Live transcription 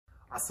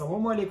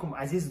Assalomu alaykum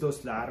aziz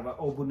do'stlar va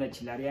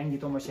obunachilar, yangi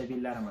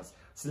tomoshabinlarimiz.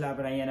 Sizlar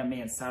bilan yana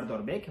men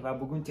Sardorbek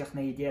va bugun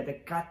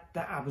TexnoIDEAda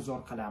katta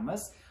obzor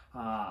qilamiz.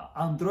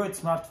 Android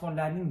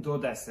smartfonlarning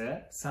dodasi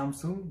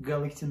Samsung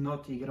Galaxy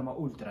Note 20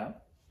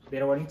 Ultra.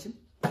 Berib olingchi.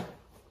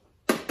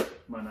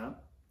 Mana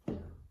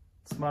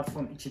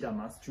smartfon ichida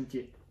emas, chunki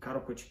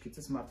korobka chiqib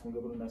ketsa smartfonga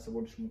bir narsa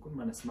bo'lishi mumkin.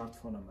 Mana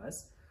smartfonimiz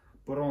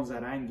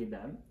bronza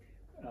rangidan.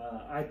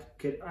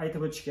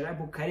 Aytib o'tish kerak,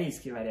 bu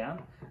koreyskiy variant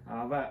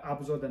va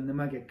obzorda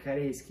nimaga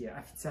koreyskiy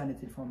ofitsialniy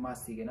telefon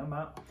emasligini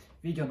men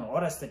videoni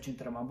orasida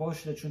tushuntiraman.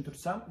 Boshida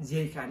tushuntirsam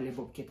zerikarli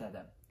bo'lib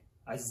ketadi.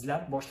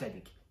 Azizlar,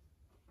 boshladik.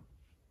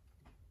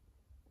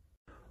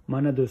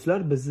 Mana do'stlar,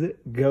 bizni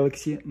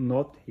Galaxy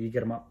Note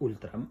 20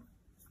 Ultra.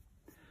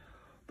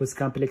 Biz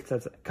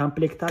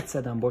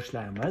komplektatsiyadan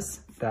boshlaymiz.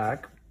 Tak.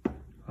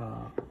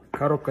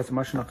 Korobkasi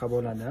mana shunaqa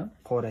bo'ladi,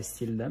 qora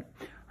stilda.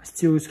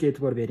 Stilusga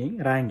e'tibor bering,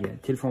 rangi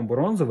telefon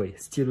bronzoviy,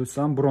 stilus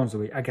ham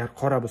bronzoviy. Agar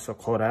qora bo'lsa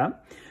qora,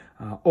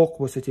 oq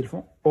bo'lsa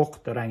telefon oq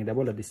rangda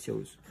bo'ladi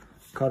stilus.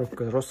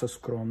 Korobka rosa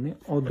skromniy,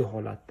 oddiy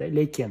holatda,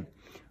 lekin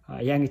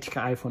yangi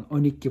chiqqan iPhone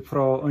 12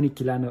 Pro,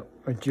 12 larni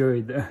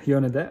joyida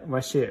yonida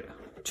vashe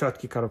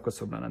chotki korobka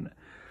hisoblanadi.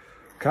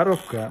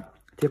 Korobka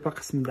tepa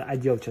qismida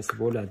oddelchasi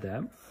bo'ladi.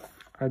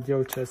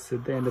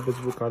 Oddelchasida endi biz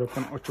bu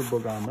korobkani ochib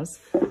bo'lganmiz.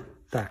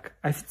 Tak,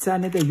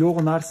 ofitsialniyda yo'q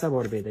narsa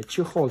bor bu yerda.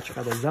 Chexol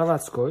chiqadi,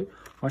 zavodskoy.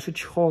 Mana shu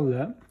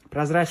chexolni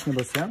prozrachniy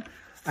bo'lsa,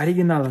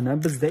 originalini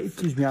bizda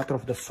 200 ming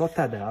atrofida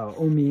sotadi.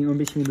 10 ming,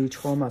 15 minglik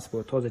chexol emas bu,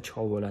 toza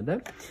chexol bo'ladi.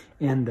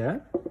 Endi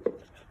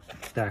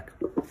tak.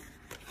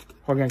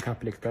 Qolgan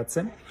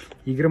komplektatsiya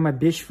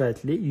 25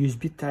 vatli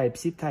USB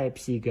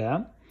Type-C ga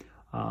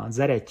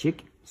zaryadchik,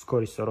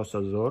 skorosti rosa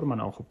zo'r,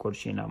 mana o'qib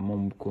ko'rishingiz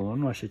mumkin.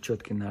 Mana shu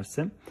chotki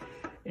narsa.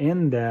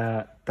 Endi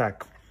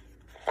tak.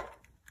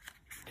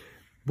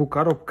 Bu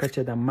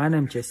korobkachadan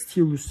menimcha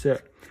stilusi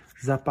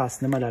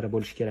zapas nimalari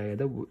bo'lish kerak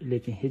edi,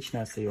 lekin hech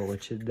narsa yo'q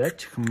ichida,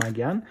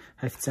 chiqmagan,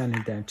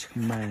 ofitsialniydan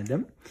chiqmaydi.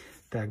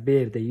 Tak, bu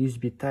yerda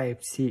USB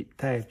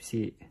Type-C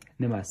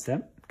nimasi,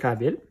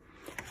 kabel.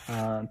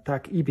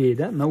 Tak,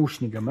 eBayda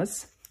naushnikimiz,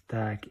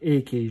 tak,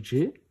 AKG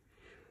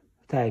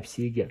Type-C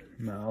ga.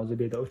 Hozir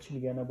bu yerda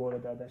ochilgani bor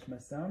edi,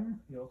 adashmasam,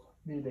 yo'q,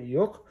 bu yerda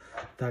yo'q.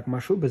 Tak,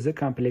 mana shu bizning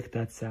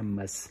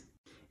komplektatsiyamiz.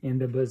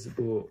 Endi biz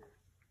bu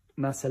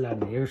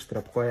narsalarni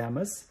yig'ishtirib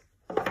qo'yamiz.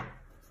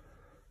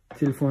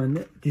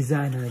 Telefonni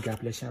dizaynini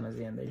gaplashamiz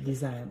endi.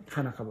 Dizayn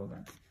qanaqa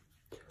bo'lgan?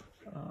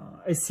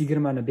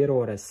 S20 ni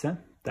beraverasiz.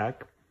 Tak,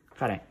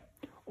 qarang.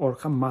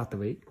 Orqa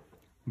matoviy.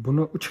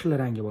 Buni 3 xil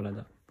rangi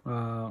bo'ladi.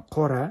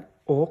 Qora,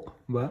 oq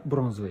va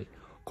bronzoviy.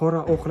 Qora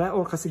oqlar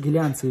orqasi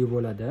glyansiy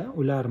bo'ladi.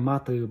 Ular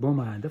matoviy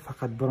bo'lmaydi,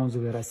 faqat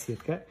bronzoviy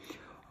rassetka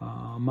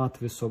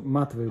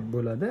matoviy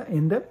bo'ladi.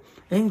 Endi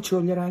eng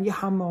chiroyli rangi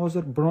hamma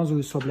hozir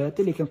bronzoviy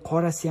hisoblayapti, lekin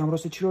qorasi ham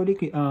rosa chiroyli,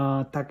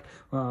 tak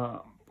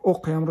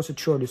oq ham rosa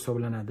chiroyli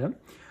hisoblanadi.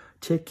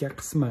 Chekka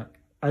qismi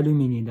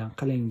alyuminiydan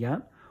qilingan.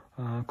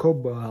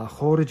 Ko'p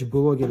xorij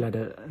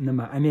blogerlari,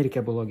 Amerika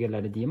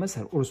blogerlari deymiz,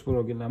 rus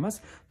blogerlar emas,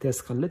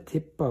 test qildi,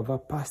 tepa va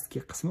pastki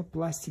qismi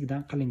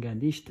plastikdan qilingan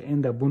deyishdi.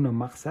 Endi buni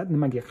maqsad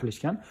nimaga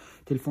qilishgan?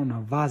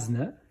 Telefonning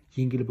vazni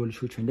yengil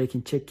bo'lishi uchun,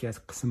 lekin chekka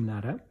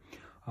qismlari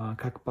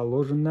как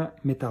положено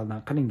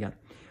metalldan qilingan.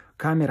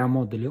 Kamera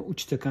modeli,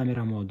 3 ta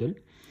kamera model.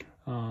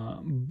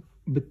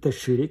 Bitta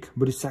shirik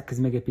 108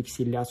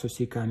 megapikselli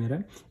asosiy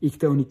kamera,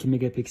 ikkita 12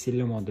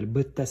 megapikselli model.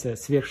 Bittasi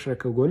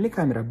svershirokouгольный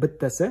kamera,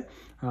 bittasi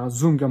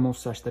zoomga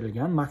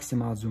moslashtirilgan,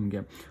 maksimal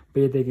zoomga. Bu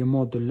yerdagi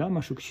modullar,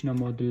 mana shu kichkina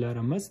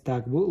modullarimiz,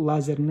 tak, bu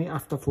lazerli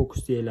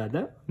avtofokus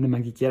deyiladi.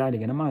 Nimaga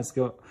kerakligini men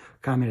sizga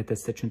kamera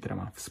testida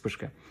tushuntiraman,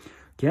 вспышка.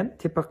 Keyin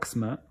tepa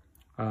qismi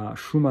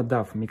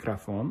shumadav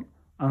mikrofon,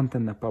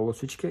 antenna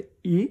полосочка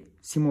и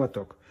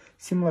simulatok.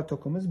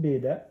 Simulatoqimiz bu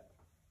yerda.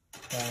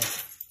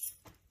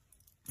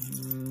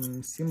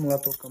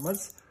 Simulatoqimiz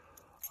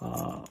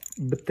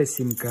bitta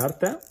sim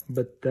karta,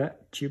 bitta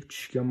chip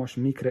tushiga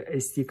micro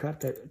SD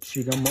karta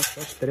tushiga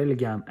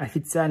moslashtirilgan.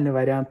 Ofitsialniy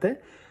varianti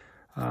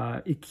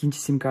ikkinchi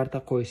sim karta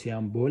qo'ysa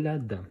ham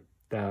bo'ladi.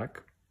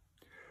 Tak.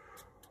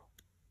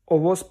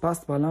 Ovoz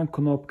past baland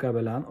knopka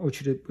bilan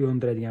o'chirib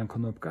yondiradigan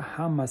knopka,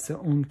 hammasi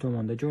o'ng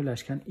tomonda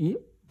joylashgan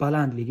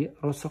balandligi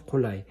rosa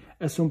qulay.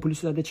 S10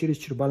 Plus'larda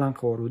chir baland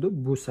qo'ruvdi.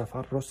 Bu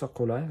safar rosa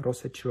qulay,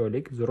 rosa chiroyli,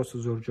 rosa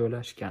zo'r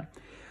joylashgan.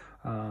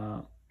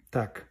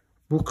 Tak,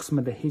 bu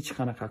qismida hech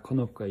qanaqa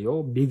knopka yo'q.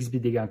 Bixby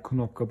degan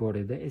knopka bor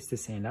edi,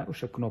 eslasanglar,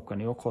 o'sha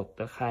knopkani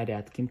yo'qotdi.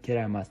 Xayriyat, kim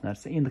kerak emas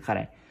narsa. Endi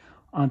qarang.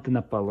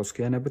 Antenna poloska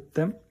yana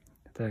bitta.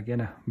 Tak,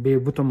 yana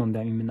bu tomonda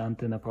ham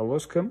antenna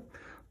poloska,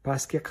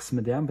 pastki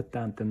qismida ham bitta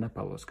antenna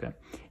poloska.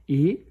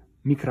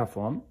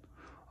 Mikrofon,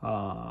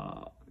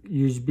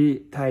 USB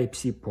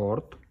Type-C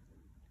port,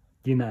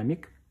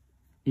 dinamik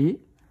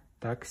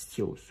tak,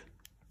 stilus.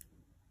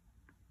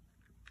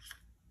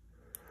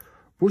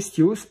 Bu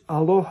stilus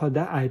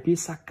alohida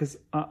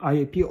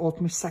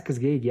IP68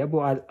 ga ega.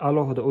 Bu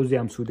alohida o'zi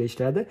ham suvda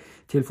ishlaydi.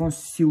 Telefon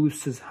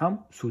stilussiz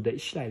ham suvda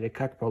ishlaydi,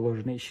 как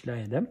положено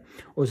ishlaydi.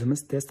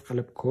 O'zimiz test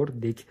qilib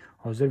ko'rdik.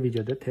 Hozir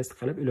videoda test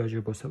qilib iloji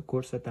bo'lsa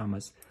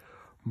ko'rsatamiz.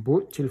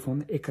 Bu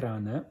telefonning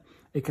ekrani.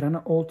 Ekrani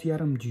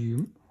 6,5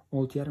 dyum.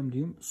 6,5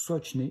 dyum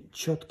sochni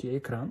четкий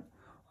ekran.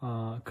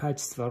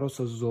 Качество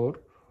rosa zo'r.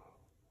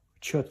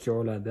 Четкий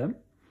oladi.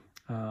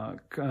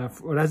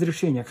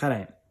 Разрешение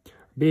qarang.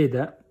 Bu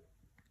yerda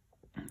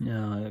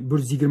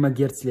 120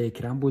 Hz'li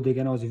ekran. Bu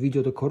degani hozir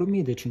videoda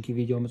ko'rinmaydi, chunki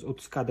videomiz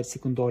 30 kadr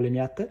sekunda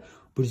olinyapti.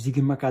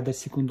 120 kadr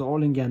sekunda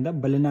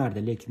olinganda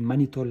bilinardi, lekin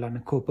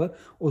monitorlarning ko'pi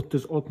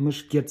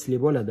 30-60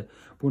 Hz'li bo'ladi.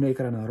 Buni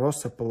ekrani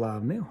rosa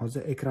plavni.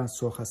 Hozir ekran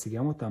sohasiga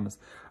ham o'tamiz.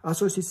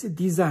 Asosiysi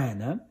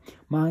dizayni.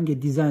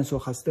 Menga dizayn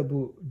sohasida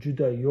bu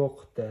juda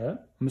yoqdi.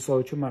 Misol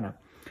uchun mana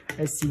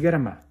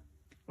S20.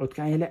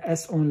 O'tgan yili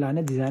S10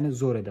 larning dizayni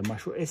zo'r edi. Mana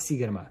shu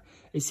S20.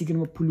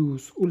 S20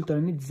 Plus,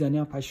 Ultraning dizayni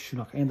ham pashi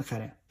shunaqa. Endi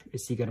qarang.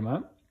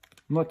 S20,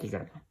 Note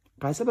 20.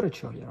 Qaysi biri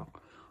chiroyliroq?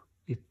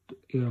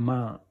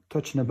 Men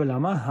точно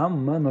bilaman,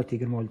 hamma Note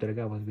 20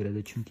 Ultraga ovoz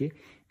beradi, chunki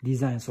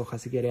dizayn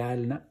sohasiga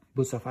realni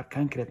bu safar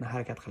konkretni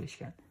harakat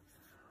qilishgan.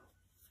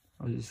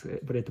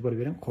 Bir e'tibor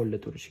bering qo'lda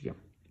turishiga.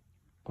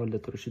 Qo'lda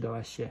turishida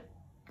vashshe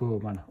bu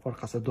mana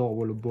orqasi dog'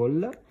 bo'lib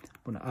bo'ldi.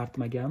 Buni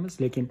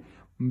artmaganmiz, lekin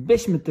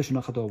 5 minutda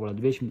shunaqa dog'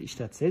 bo'ladi. 5 minut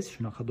ishlatsangiz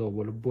shunaqa dog'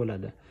 bo'lib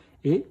bo'ladi.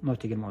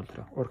 Note 20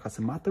 Ultra. Orqasi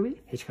matoviy,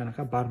 hech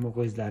qanaqa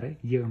barmoq izlari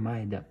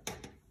yig'maydi.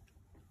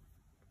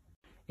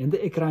 Endi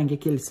ekranga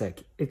kelsak,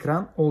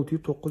 ekran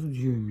 6,9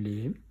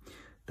 dyumli.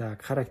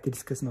 Tak,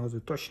 xarakteristikasini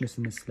hozir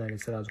точностini sizlarga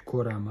sразу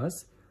ko'ramiz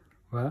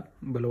va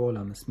bilib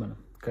olamiz. Mana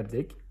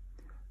kirdik.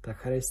 Tak,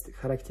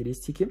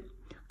 xarakteristika.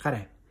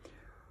 Qarang.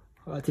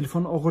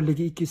 Telefon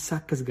og'irligi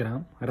 208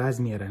 gram,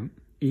 razmeri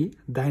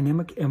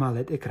Dynamic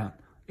AMOLED ekran.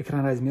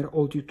 Ekran razmeri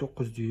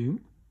 6,9 dyum.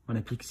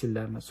 Mana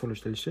piksellarni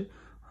solishtirishi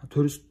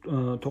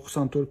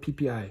 494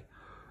 ppi.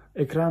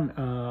 Ekran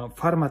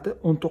formati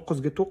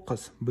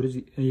 19:9,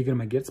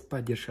 120 Hz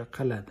podдержка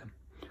qiladi.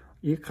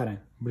 Qarang,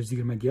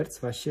 120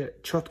 Hz va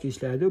четко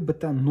ishlaydi.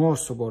 Bitta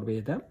nosi bor bu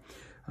yerda.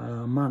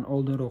 Men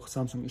oldinroq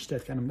Samsung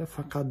ishlatganimda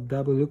faqat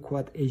double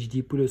quad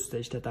HD plus da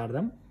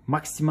ishlatardim.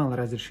 Maksimal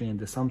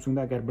razresheniyada.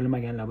 Samsungda agar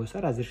bilmaganlar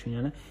bo'lsa,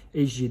 razresheniyani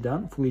HD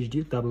dan Full HD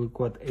double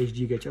quad HD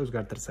gacha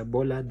o'zgartirsa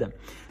bo'ladi.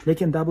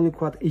 Lekin double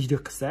quad HD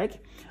qilsak,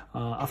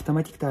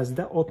 avtomatik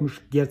tarzda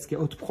 60 Hz ga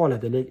o'tib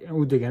qoladi.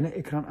 U degani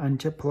ekran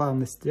ancha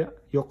plavnostni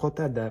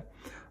yo'qotadi.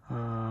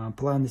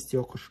 Plavnostni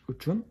yoqish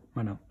uchun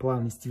mana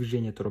plavnost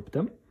движение turibdi.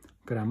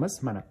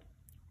 Ko'ramiz, mana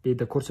bu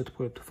yerda ko'rsatib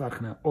qo'yibdi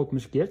farqini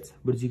 60 Hz,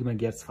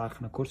 120 Hz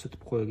farqini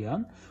ko'rsatib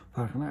qo'ygan.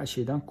 Farqini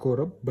ashiydan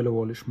ko'rib bilib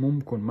olish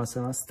mumkin.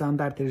 Masalan,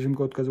 standart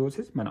rejimga o'tkazib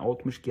olsangiz, mana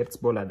 60 Hz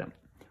bo'ladi.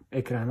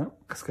 Ekrani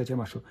qisqacha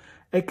mana shu.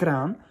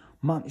 Ekran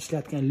men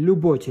ishlatgan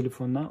любой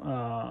telefondan,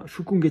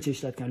 shu kungacha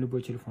ishlatgan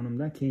любой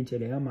telefonimdan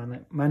keyinchalik ham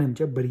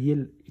menimcha 1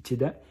 yil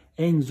ichida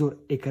eng zo'r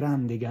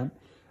ekran degan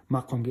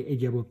maqomga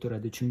ega bo'lib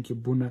turadi. Chunki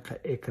bunaqa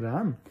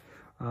ekran,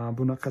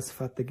 bunaqa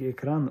sifatdagi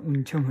ekran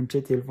uncha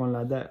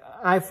telefonlarda,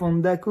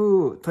 iPhone'da-ku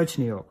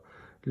точно yo'q.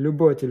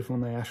 Любой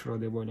telefondan yaxshiroq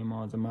deb o'ylayman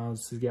hozir. Men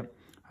sizga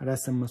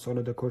rasm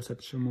misolida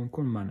ko'rsatishim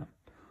mumkin mana.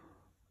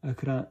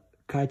 Ekran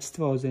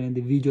kачество hozir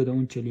endi videoda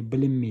unchalik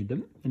bilinmaydi,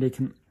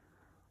 lekin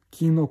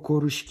kino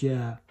ko'rishga,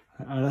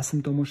 rasm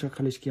tomosha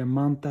qilishga,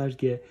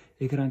 montajga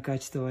ekran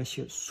kачество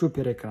vashi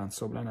super ekran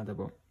hisoblanadi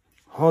bu.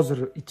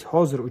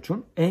 Hozir uchun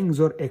eng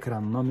zo'r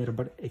ekran, nomer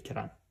 1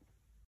 ekran.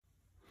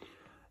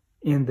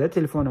 Endi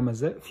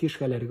telefonimizni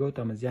fishkalariga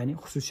o'tamiz, ya'ni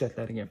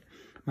xususiyatlariga.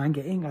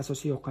 Menga eng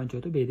asosiy yoqqan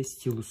joyi bu yerda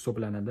stilus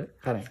hisoblanadi.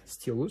 Qarang,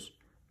 stilus.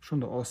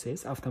 Shunda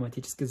olsangiz,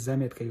 avtomatik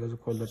zametga yozib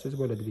qoldirsangiz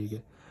bo'ladi bu yerga.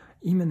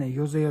 Imенно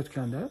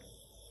yozayotganda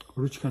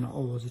ruchkani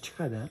ovozi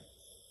chiqadi.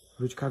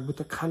 Ruchka как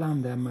будто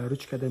qalamda,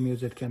 ruchkada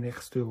yozayotgandek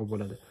his tuyg'u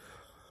bo'ladi.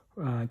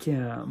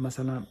 Keyin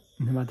masalan,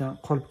 nimadan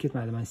qolib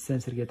ketmaydi. Men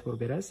sensorga e'tibor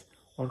berasiz.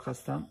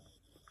 Orqasidan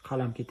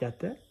qalam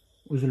ketyapti,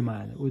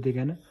 uzilmaydi. U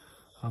degani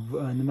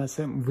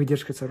nimasi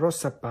выдержкасы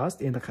rosa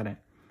past. Endi qarang.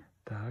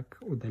 Tak,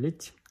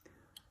 удалить.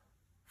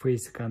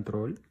 Face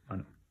control.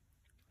 Mana.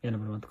 Yana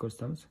bir marta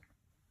ko'rsatamiz.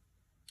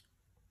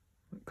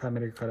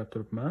 Kameraga qarab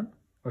turibman.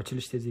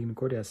 Ochilish tezligini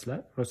ko'ryapsizlar.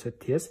 Rosa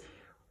tez.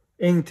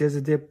 Eng tezi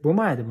deb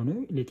bo'lmaydi buni,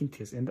 lekin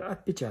tez. Endi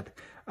отпечаток.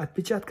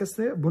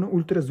 Отпечаткасы buni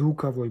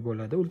ultraзвуковой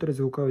bo'ladi.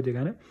 Ultraзвуковой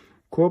degani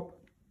ko'p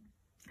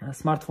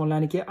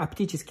smartfonlarniki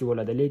optический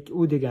bo'ladi. Lekin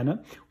u degani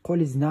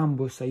qo'lingiz nam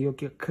bo'lsa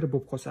yoki kir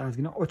bo'lib qolsa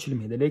ozgina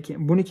ochilmaydi. Lekin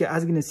buniki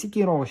ozgina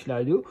sekinroq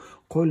ishlaydi.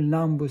 Qo'l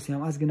nam bo'lsa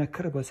ham, ozgina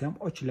kir bo'lsa ham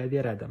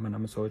ochilaveradi. Mana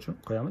misol uchun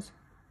qo'yamiz.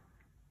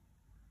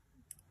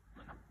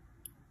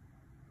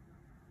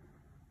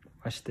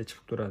 Ashta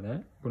chiqib turadi.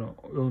 Buni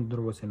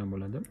yondirib olsa ham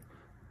bo'ladi.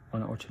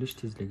 Mana ochilish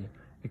tezligi.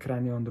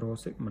 Ekranni yondirib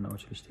olsak, mana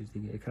ochilish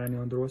tezligi. Ekranni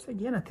yondirib olsak,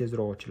 yana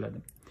tezroq ochiladi.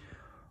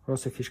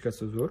 Rosa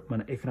fishkasi zo'r.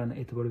 Mana ekranni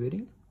e'tibor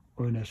bering.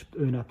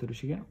 O'ynab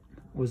turishiga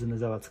o'zini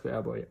zavodskoy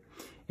aboyi.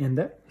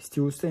 Endi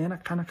stilusda yana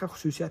qanaqa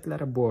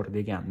xususiyatlari bor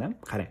deganda,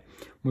 qarang.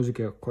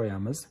 Muzika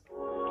qo'yamiz.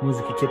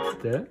 Muzika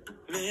ketdi.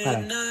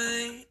 Qarang.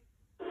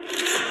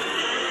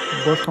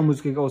 Boshqa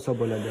muzikaga olsa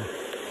bo'ladi.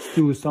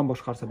 Stilusdan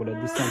boshqarsa bo'ladi.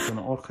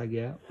 Distansiyani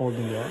orqaga,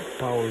 oldinga,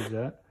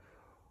 pauza,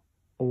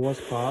 ovoz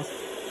past.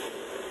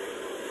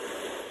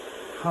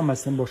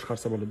 hammasini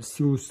boshqarsa bo'ladi.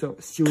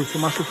 Stilusi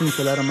mana shu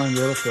funksiyalari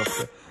menga rosa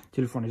yoqdi.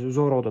 Telefoningiz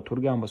uzoqroqda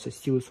turgan bo'lsa,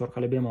 stilus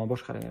orqali bemalol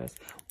boshqaraverasiz.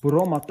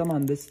 Biror marta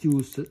menda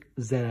stilusi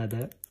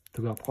zarada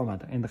tugab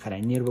qolmadi. Endi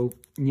qarang,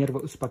 nerva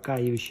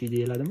uspokаивающий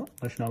deyiladimi?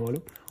 Mana shunaqa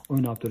bo'lib,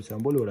 o'ynab tursam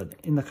bo'laveradi.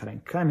 Endi qarang,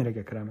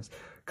 kameraga kiramiz.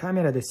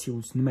 Kamerada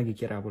stilus nimaga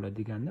kerak bo'ladi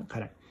deganda,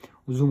 qarang.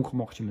 Zoom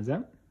qilmoqchimiz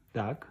ham.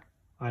 Tak,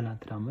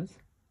 aylantiramiz.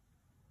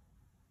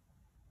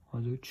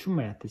 Hozir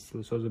tushunmayapti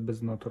stilus. Hozir biz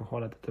noto'g'ri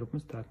holatda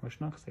turibmiz. Tak, mana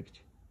shunaqa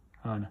qilsak-chi.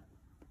 Mana.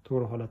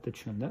 To'g'ri holatda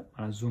tushunda,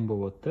 mana zoom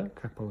bo'lib o'tdi,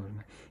 как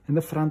положено.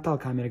 Endi frontal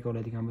kameraga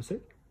oladigan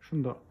bo'lsak,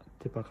 shundoq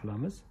tepa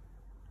qilamiz.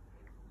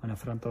 Mana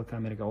frontal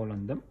kameraga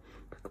olindim.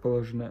 Как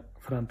положено,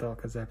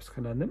 frontalga zapis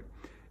qiladim.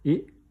 И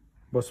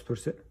bosib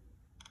tursa,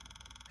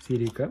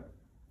 serika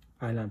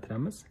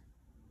aylantiramiz.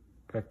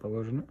 Как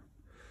положено.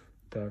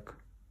 Так.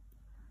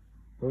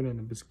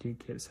 Bo'ladi, bizga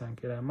kelsan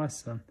kerak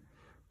emassan.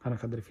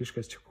 Qanaqadir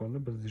fishkasi chiqib qoldi.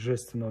 Biz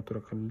jestni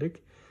noto'g'ri qildik.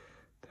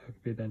 Tak,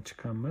 bu yerdan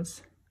chiqamiz.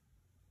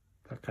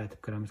 Qaytib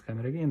kiramiz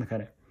kameraga. Endi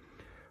qarang.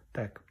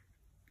 Tak.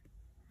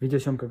 Video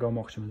syomkaga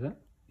olmoqchimiz.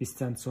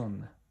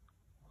 Distansionni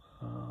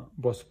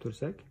bosib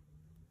tursak,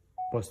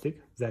 bosdik,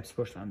 zapis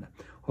boshlandi.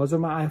 Hozir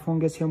men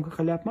iPhone'ga syomka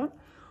qilyapman.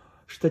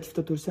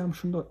 Shtativda tursam,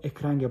 shundoq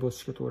ekranga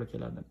bosishga to'g'ri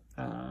keladi.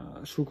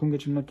 Shu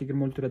kungacha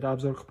 20 ultrada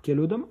obzor qilib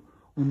keldim.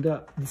 Unda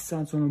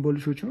distansionni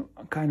bo'lish uchun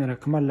kamera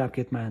qimallab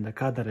ketmaydi,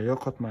 kadrni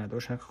yo'qotmaydi.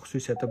 O'shaning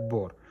xususiyati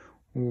bor.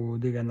 U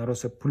degani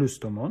rosa plus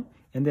tomon.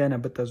 Endi yana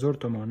bitta zo'r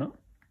tomoni.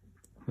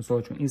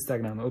 Misol uchun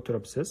Instagramda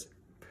o'tiribsiz.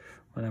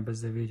 Mana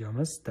bizning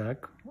videomiz, tak,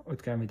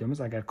 o'tgan videomiz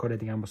agar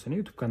ko'radigan bo'lsangiz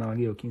YouTube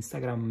kanaliga yoki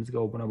Instagramimizga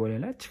obuna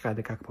bo'linglar,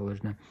 chiqadi как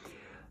положено.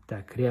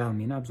 Tak,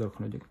 Realme'ni obzor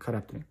qildik,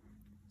 qarab turing.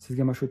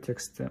 Sizga mana shu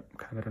tekstni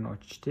kamerani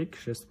ochdik,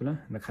 gest bilan,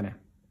 endi qarang.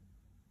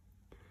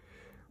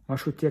 Mana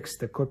shu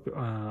tekstni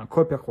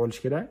kopiya qilib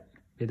olish kerak.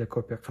 Bu yerda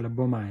kopiya qilib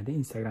bo'lmaydi.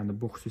 Instagramda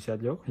bu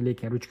xususiyat yo'q,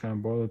 lekin ruchkani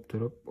olib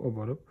turib,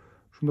 olib,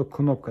 shunda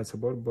knopkasi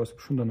bor, bosib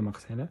shunda nima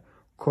qilsanglar,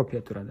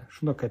 kopiya turadi.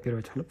 Shunda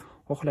kopировать qilib,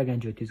 xohlagan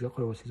joyingizga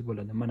qo'yib olsangiz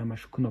bo'ladi. Mana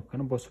shu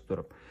knopkani bosib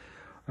turib.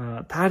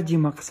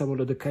 Tarjima qilsa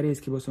bo'ladi.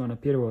 Koreyskiy bo'lsa mana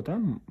перевод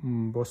ham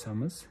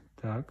bosamiz.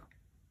 Tak.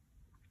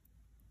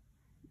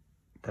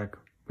 Tak,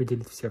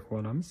 выделить всех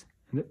olamiz.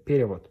 Endi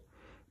перевод.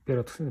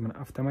 Перевод qilsa mana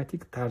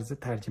avtomatik tarzda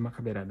tarjima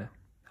qilib beradi.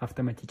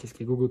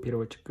 Avtomatически Google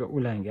переводчикka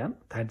ulangan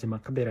tarjima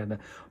qilib beradi.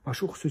 Mana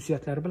shu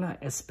xususiyatlari bilan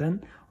S Pen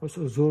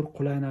zo'r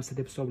qulay narsa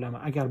deb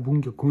hisoblayman. Agar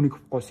bunga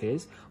ko'nikib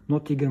qolsangiz,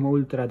 Note 20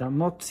 Ultradan,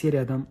 Note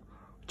seriyadan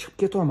chiqib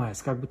keta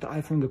olmaysiz. Как будто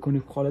iPhone'ga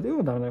ko'nikib qoladi-yu,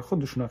 odamlar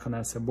xuddi shunaqa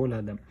narsa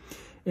bo'ladi.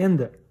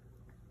 Endi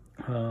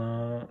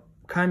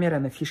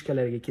kamerani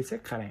fishkalariga kelsak,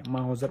 qarang.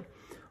 Men hozir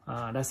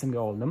rasmga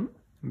oldim.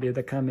 Bu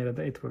yerda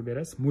kamerada e'tibor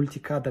berasiz,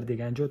 multikadr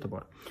degan joyi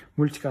bor.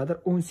 Multikadr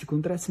 10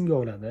 sekund rasmga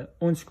oladi.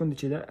 10 sekund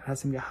ichida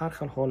rasmga har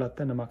xil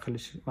holatda nima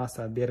qilish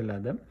maslahat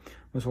beriladi.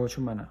 Misol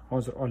uchun mana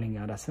hozir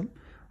olingan rasm.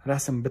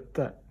 Rasm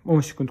bitta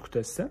 10 sekund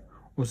kutsa,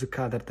 o'zi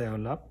kadr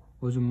tayyorlab,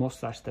 o'zi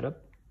moslashtirib,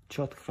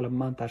 chotka qilib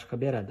montaj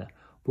qilib beradi.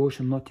 Bu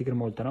o'sha Note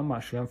 20 Ultra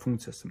mana shu ham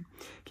funksiyasi.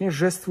 Keyin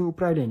жестовое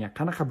управление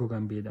qanaqa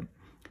bo'lgan bu yerda?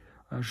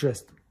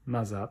 Jest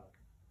nazad.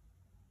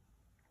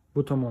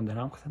 Bu tomondan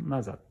ham qilsam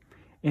nazad.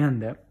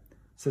 Endi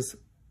siz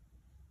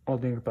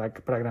oldingi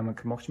programma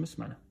kirmoqchimisiz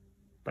mana?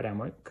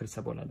 Прямой kirsa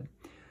bo'ladi.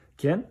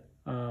 Keyin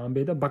bu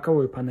yerda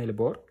bokovoy paneli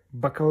bor.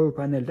 Bokovoy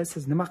panelda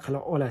siz nima qila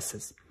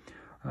olasiz?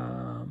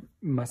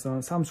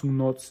 Masalan, Samsung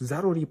Note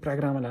zaruriy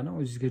programmalarni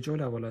o'zingizga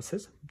joylab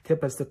olasiz.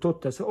 Tepasida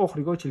to'rttasi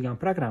oxiriga ochilgan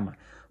programma.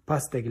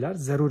 Pastdagilar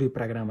zaruriy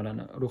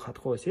programmalarni ro'yxat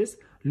qo'ysangiz,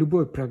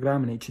 любой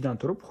programmani ichidan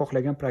turib,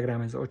 xohlagan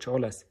programmangizni ocha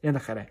olasiz. Endi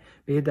qarang,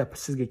 bu yerda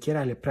sizga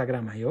kerakli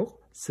programma yo'q.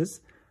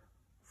 Siz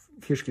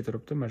fishka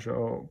turibdi, mana shu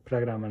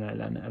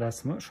programmalarni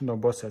rasmi, shundoq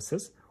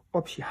bosasiz,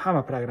 общий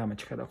hamma programma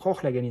chiqadi.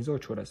 Xohlaganingizni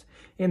ochaverasiz.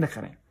 Endi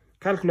qarang.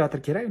 Kalkulyator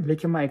kerak,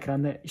 lekin men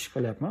ekranda ish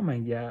qilyapman.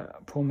 Menga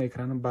polni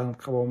ekranni baland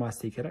qilib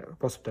olmasligi kerak.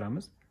 Bosib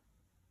turamiz.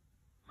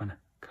 Mana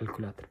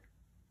kalkulyator.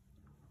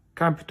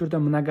 Kompyuterda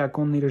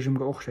mnoгооконный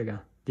rejimga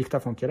o'xshagan.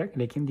 Diktafon kerak,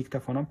 lekin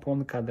diktafon ham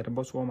polni kadrni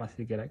bosib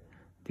olmasligi kerak.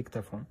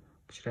 Diktafon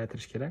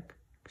kichraytirish kerak.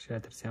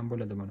 Kichraytirsa ham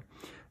bo'ladi buni.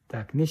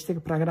 Так, nechta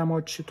programma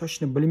ochishni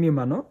точно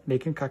bilmayman,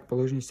 lekin как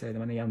положено istaydi.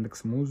 Mana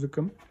Yandex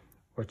Muzika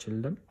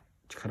ochildim.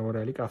 Chiqarib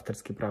yuboraylik,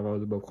 avtorskiy pravo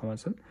bo'lib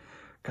qolmasin.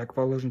 Как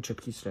положено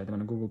четко ishlaydi.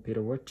 Mana Google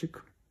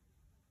переводчик.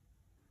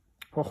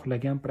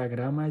 Xohlagan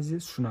programmangizni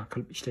shuna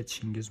qilib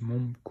ishlatishingiz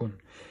mumkin.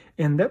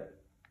 Endi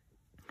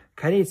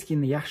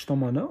Koreyskiyning yaxshi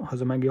tomoni,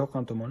 hozir menga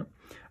yoqqan tomoni,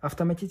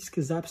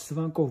 avtomatiskiy zapis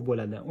zvonkov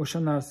bo'ladi. O'sha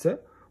narsa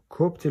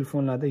ko'p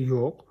telefonlarda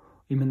yo'q.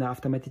 Именно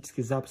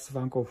автоматический запись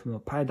звонков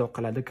paydo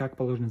qiladi, как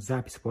положено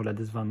запись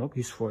bo'ladi звонок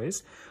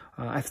 100%.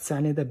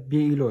 Официальныйda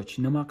beiloj,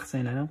 nima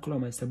qilsanglar ham qila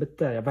olmaysiz.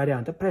 Bitta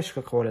varianti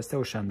preshka qilib olasizlar,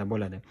 o'shanda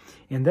bo'ladi.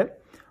 Endi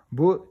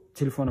bu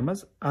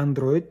telefonimiz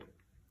Android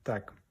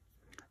tak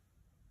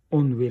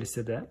 10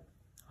 versiyada,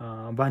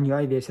 One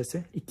UI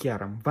versiyasi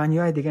 2.5.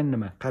 One UI degan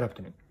nima? Qarab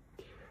turing.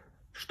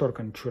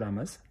 Shtorkani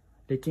tushiramiz.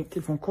 Lekin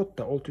telefon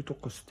katta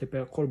 6.9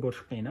 tepaga qo'l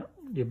borish qiyin.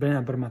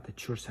 Bir marta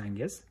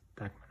tushirsangiz,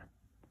 tak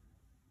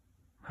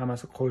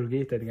hammasi qo'lga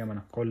yetadigan,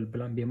 mana qo'l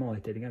bilan bemalol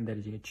yetadigan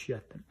darajaga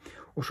tushyapti.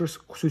 O'sha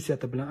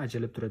xususiyati bilan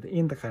ajralib turadi.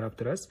 Endi qarab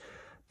turasiz.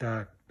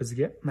 Так,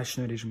 bizga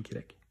nочной rejim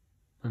kerak.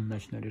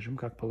 Nочной rejim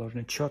как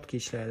положено четко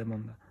ishlaydi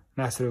bunda.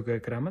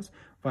 Настройкаga kiramiz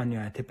va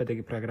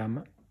tepadagi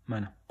programma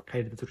mana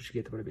qayerda turishiga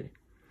e'tibor bering.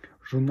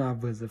 Jurnal,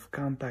 вызов,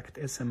 kontakt,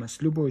 SMS,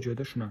 любой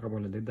joyda shunaqa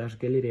bo'ladi. Даже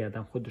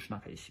galereyadan xuddi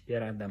shunaqa ish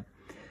beradi.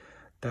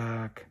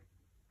 Так.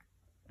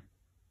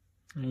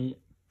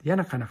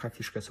 Yana qanaqa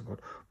fishkasi bor?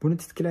 Buni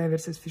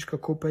titkilayversangiz fishka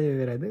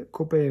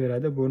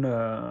ko'payaveradi. Buni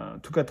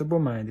tugatib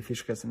bo'lmaydi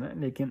fishkasini,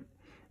 lekin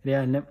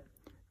realni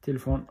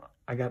telefon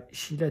agar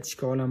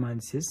ishlatishga olaman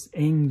desangiz,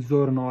 eng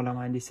zo'rini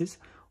olaman desangiz,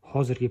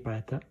 hozirgi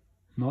paytda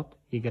Note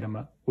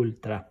 20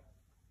 Ultra.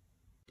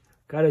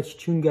 Короче,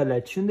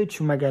 tushunganlar tushundi,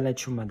 tushunmaganlar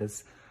tushunmadingiz.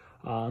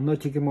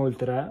 Note 20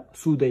 Ultra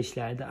suvda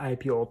ishlaydi,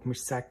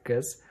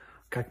 IP68.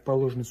 Как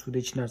положено suvda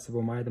hech narsa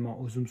bo'lmaydi. Men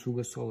o'zim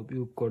suvga solib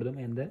yuvib ko'rdim.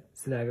 Endi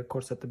sizlarga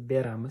ko'rsatib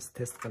beramiz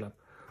test qilib.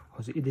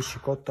 Hozir idishi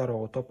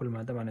kattarog'i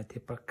topilmadi. Mana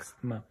tepa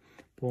qismi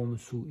polni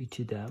suv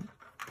ichida.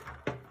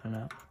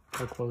 Mana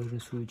как положено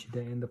suv ichida.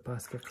 Endi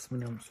pastki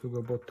qismini ham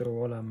suvga botirib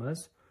olamiz.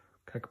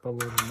 Как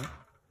положено.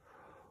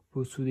 Bu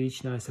suvda hech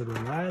narsa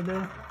bo'lmaydi.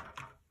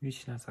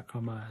 Hech narsa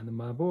qilmaydi.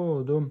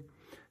 Mabodo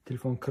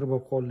telefon kir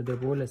bo'lib qoldi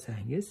deb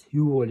o'ylasangiz,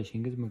 yuvib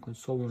olishingiz mumkin.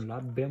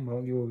 Sovunlab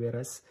bemalol yuvib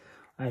berasiz.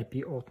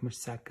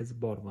 IP68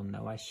 bor bunda.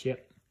 Vashshi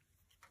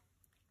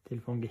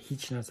telefonga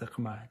hech narsa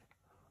qilmaydi.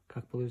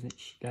 Как положено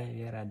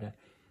ishlayveradi.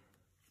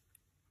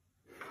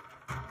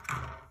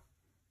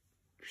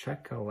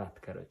 Shokolad,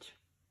 короче.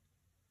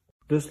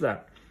 Do'stlar,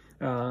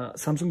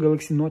 Samsung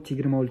Galaxy Note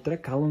 20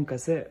 Ultra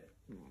kolonkasi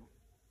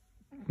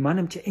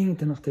menimcha eng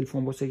tiniq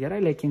telefon bo'lsa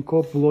kerak, lekin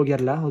ko'p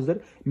blogerlar hozir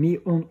Mi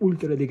 10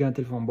 Ultra degan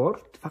telefon bor,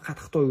 faqat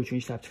Xitoy uchun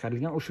ishlab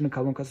chiqarilgan. O'shini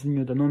kolonkasi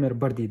dunyoda nomer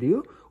 1 deydi-yu,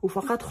 u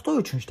faqat Xitoy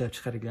uchun ishlab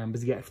chiqarilgan,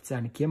 bizga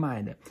ofitsialni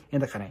kelmaydi.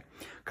 Endi qarang.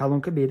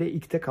 Kolonka bu yerda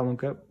ikkita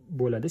kolonka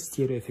bo'ladi,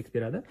 stereo effekt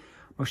beradi.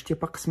 Mana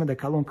tepa qismida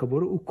kolonka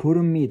bor, u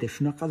ko'rinmaydi.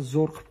 Shunaqa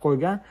zo'r qilib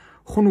qo'ygan,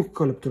 xunuk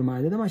qilib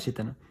turmaydi-da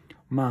mashinani.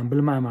 Men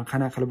bilmayman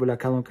qanaqa qilib ular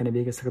kolonkani bu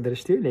yerga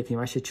sig'dirishdi, lekin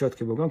vashshe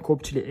chotki bo'lgan.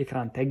 Ko'pchilik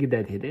ekran tagida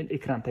deydi.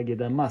 Ekran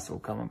tagida emas u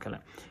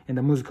kolonkalar.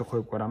 Endi muzika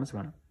qo'yib ko'ramiz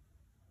mana.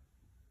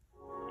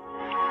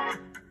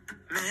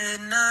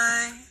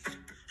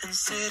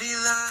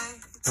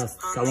 Past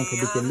kolonka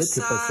bitildi,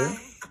 tepasi.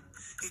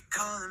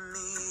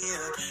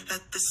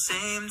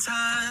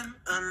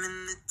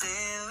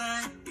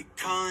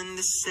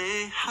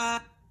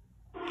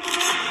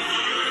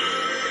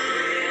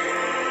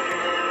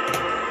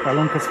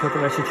 Kolonka sifati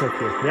vashshe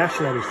chotki.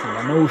 Yaxshilab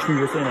eshitinglar. Naushnik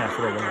bo'lsa yana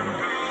yaxshiroq bo'ladi.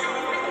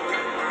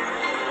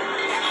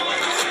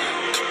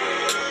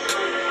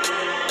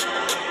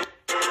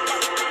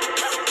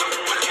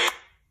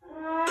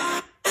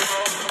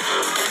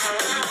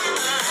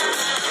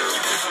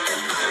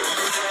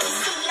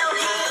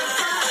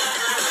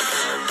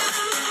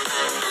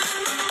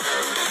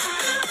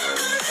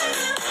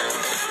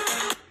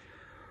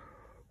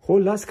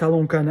 Xullas,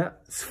 kolonkani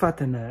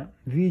sifatini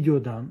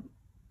videodan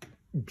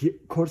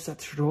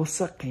ko'rsatish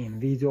rosa qiyin.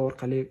 Video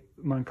orqali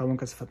men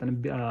kolonka sifatini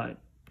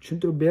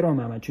tushuntirib bera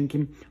olmayman, chunki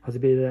hozir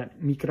bu yerda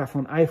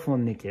mikrofon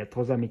iPhone'niki,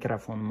 toza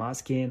mikrofon emas,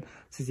 keyin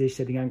siz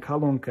eshitadigan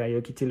kolonka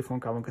yoki telefon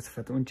kolonka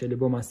sifati unchalik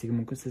bo'lmasligi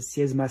mumkin, siz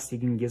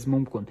sezmasligingiz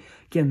mumkin.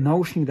 Keyin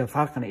naushnikda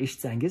farqini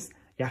eshitsangiz,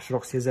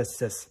 yaxshiroq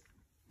sezasiz.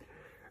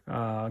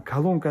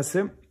 Kolonkasi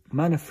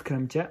meni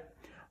fikrimcha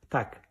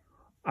tak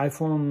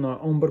iPhone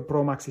 11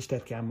 Pro Max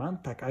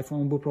ishlatganman. Tak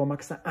iPhone 11 Pro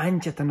Maxda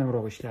ancha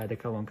tiniqroq ishlaydi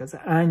kolonkasi,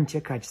 ancha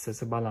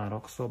kачествоsi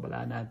balandroq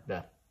hisoblanadi.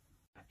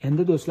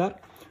 Endi do'stlar,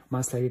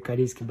 men sizlarga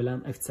koreyskiy bilan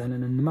ofitsialni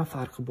nima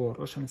farqi bor,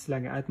 o'shani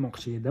sizlarga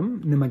aytmoqchi edim.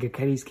 Nimaga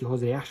koreyskiy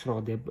hozir yaxshiroq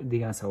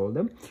degan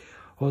savolda.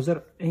 Hozir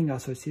eng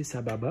asosiy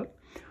sababi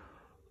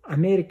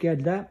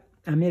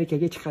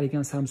Amerikaga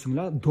chiqarilgan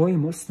Samsunglar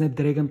doimo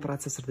Snapdragon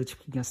protsessorda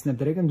chiqgan.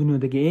 Snapdragon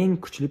dunyodagi eng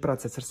kuchli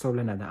protsessor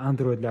hisoblanadi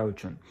Androidlar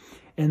uchun.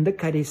 Endi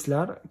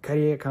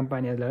Koreya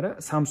kompaniyalari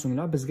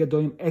Samsunglar bizga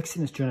doim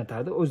Exynos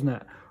jo'natadi. O'zini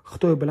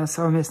Xitoy bilan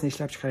совместно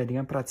ishlab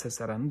chiqaradigan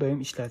protsessorlarni doim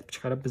ishlab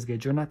chiqarib bizga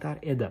jo'natar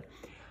edi.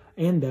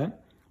 Endi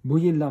bu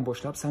yildan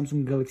boshlab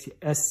Samsung Galaxy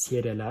S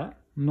seriyalar,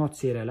 Note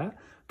seriyalar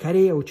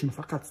Koreya uchun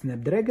faqat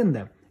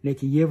Snapdragonda,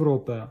 lekin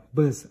Yevropa,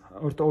 biz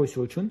O'rta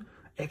Osiyo uchun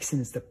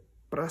Exynosda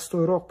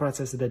prostoyroq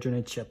protsessorda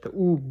jo'natishyapti.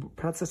 U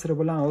protsessori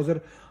bilan hozir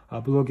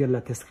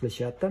blogerlar test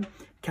qilishyapti.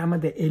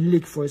 Kamida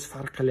 50%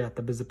 farq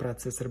qilyapti bizni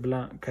protsessor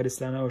bilan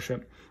koreyslarning o'sha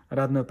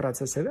родной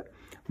protsessori.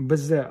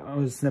 Bizni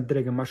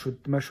Snapdragon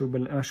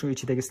mashu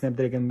ichidagi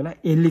Snapdragon bilan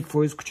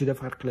 50% kuchida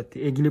farq qiladi.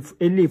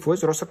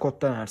 50% rosa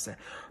katta narsa.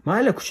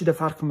 Mayli kuchida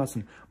farq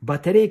qilmasin,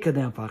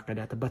 batareykadan ham farq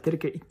qiladi.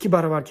 Batareyka 2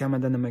 barobar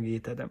kamida nimaga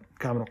yetadi?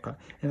 Kamroqqa.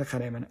 Endi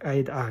qarayman, A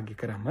ga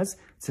kiramiz.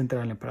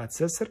 Sentralniy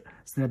protsessor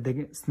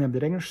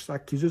Snapdragon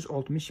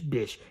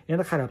 865.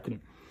 Endi qarab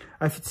turing.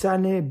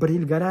 Ofitsialniy 1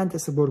 yil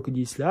garantiyasi bor-ku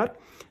deysizlar.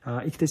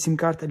 Ikkita sim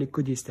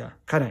kartalik-ku deysizlar.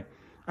 Qarang.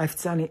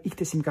 Ofitsialniy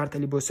ikkita sim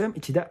kartali bo'lsa ham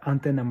ichida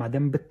antenna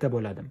modem bitta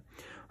bo'ladi.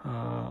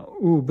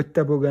 U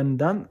bitta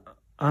bo'lgandan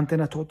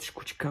antenna tortish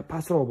kuchi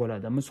pastroq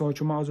bo'ladi. Misol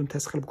uchun men o'zim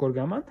test qilib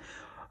ko'rganman.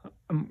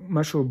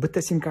 mana shu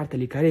bitta sim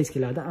kartali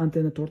koreyskiylarda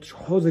antenna tortish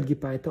hozirgi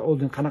paytda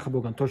oldin qanaqa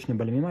bo'lgan точно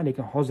bilmayman,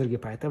 lekin hozirgi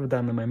paytda в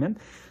данный момент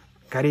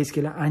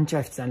koreyskiylar ancha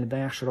ofitsialnidan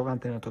yaxshiroq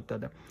antenna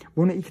tortadi.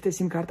 Buni ikkita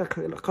sim karta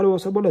qilib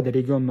olsa bo'ladi,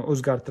 regionni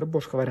o'zgartirib,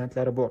 boshqa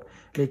variantlari bor.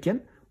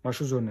 Lekin mana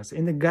shu zo'r narsa.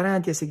 Endi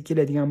garantiyasiga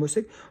keladigan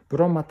bo'lsak,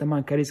 biron marta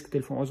men koreyskiy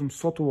telefon o'zim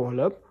sotib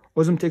olib,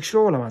 o'zim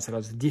tekshirib olaman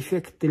masalan,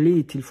 defektli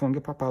telefonga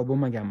popal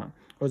bo'lmaganman.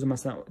 O'zim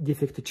masalan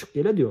defekti chiqib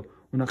keladi-yu,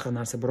 unaqa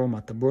narsa biron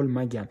marta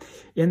bo'lmagan.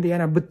 Endi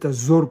yana bitta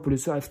zo'r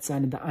plusi,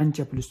 ofitsialnida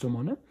ancha plus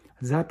tomoni,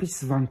 zapis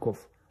zvonkov.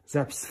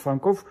 Zapis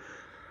zvonkov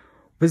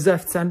bizda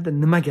ofitsialnida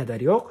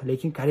nimagadir yo'q,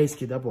 lekin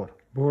koreyskiyda bor.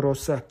 Bu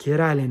rosa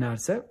kerakli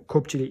narsa,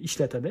 ko'pchilik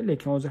ishlatadi,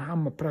 lekin hozir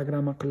hamma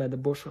programma qiladi,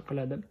 boshqa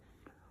qiladi.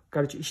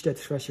 Короче,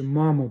 ishlatish vashi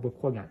muammo bo'lib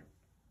qolgan.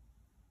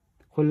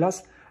 Xullas,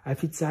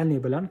 ofitsialniy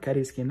bilan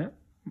koreyskiyni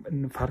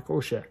farqi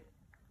o'sha.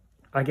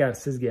 Agar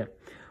sizga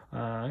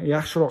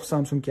yaxshiroq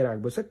Samsung kerak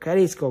bo'lsa,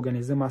 koreyskiy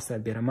olganingizni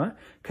maslahat beraman.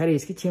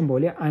 Koreyskiy tем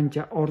более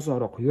ancha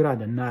arzonroq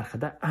yuradi,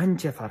 narxida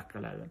ancha farq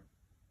qiladi.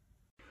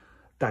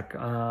 Tak,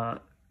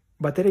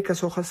 batareyka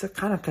sohasi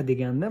qanaqa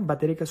deganda,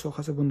 batareyka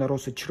sohasi bunda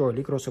rosa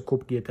chiroyli, rosa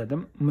ko'pga yetadi.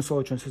 Misol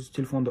uchun siz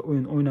telefonda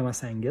o'yin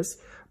o'ynamasangiz,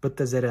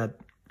 bitta zaryad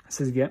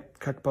sizga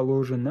как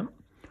положено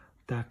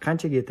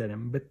qanchaga yetadi?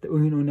 Bitta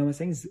o'yin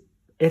o'ynamasangiz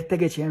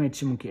ertagacha ham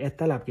yetishi mumkin,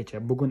 ertalabgacha.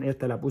 Bugun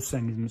ertalab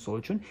uzsangiz misol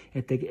uchun,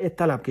 ertaga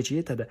ertalabgacha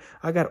yetadi.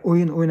 Agar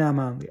o'yin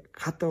o'ynaman,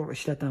 qattiq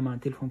ishlataman,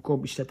 telefon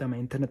ko'p ishlataman,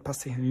 internet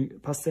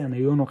постоянно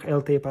yo'q,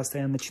 LTE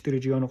постоянно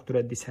 4G yo'q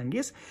turadi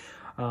desangiz,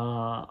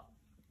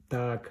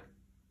 tak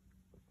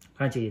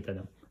qanchaga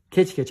yetadi?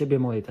 Kechgacha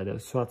bemalol yetadi.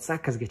 Soat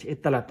 8 gacha,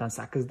 ertalabdan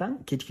 8 dan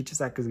kechgacha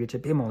 8 gacha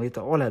bemalol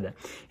yeta oladi.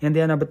 Endi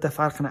yana bitta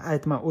farqini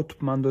aytmay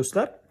o'tibman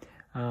do'stlar.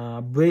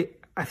 Bu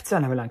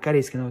ofitsialniy bilan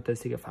koreyskiy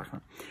o'rtasidagi farqi.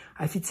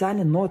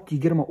 Ofitsialniy Note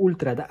 20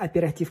 Ultrada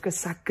operativka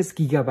 8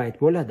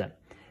 gigabayt bo'ladi,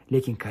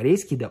 lekin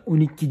koreyskiyda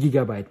 12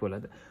 gigabayt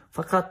bo'ladi.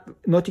 Faqat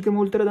Note 20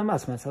 Ultrada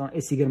emas, masalan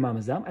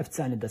S20 ham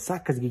ofitsialniyda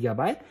 8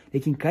 gigabayt,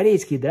 lekin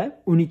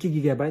koreyskiyda 12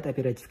 gigabayt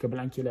operativka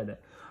bilan keladi.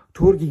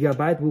 4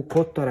 gigabayt bu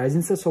katta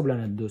raznica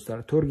hisoblanadi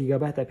do'stlar. 4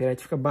 gigabayt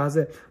operativka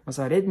ba'zi,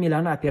 masalan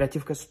Redmi'larning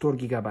operativkasi 4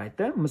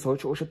 gigabaytda, misol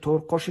uchun o'sha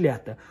 4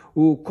 qo'shilyapti.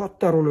 U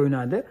katta rol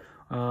o'ynadi.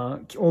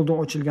 Oldin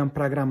ochilgan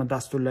programma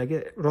dasturlarga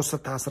rosa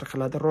ta'sir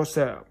qiladi,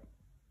 rosa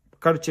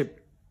короче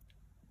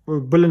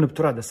bilinib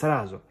turadi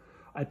sразу.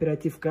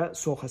 Operativka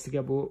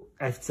sohasiga bu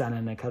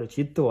ofitsialniy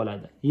короче yetib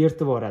oladi,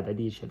 yirtib boradi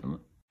deyishadimi.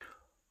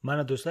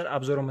 Mana do'stlar,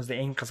 obzorimizda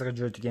eng qiziq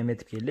joyga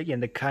yetib keldik.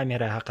 Endi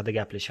kamera haqida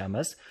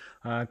gaplashamiz.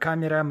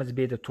 Kameramiz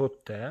bu yerda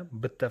 4 ta,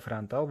 bitta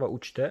frontal va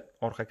 3 ta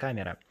orqa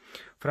kamera.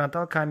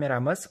 Frontal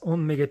kameramiz 10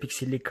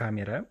 megapiksellik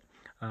kamera.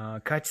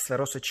 Качество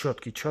rosa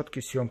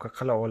четкий syomka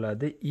qila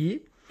oladi и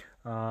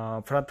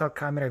frontal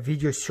kamera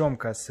video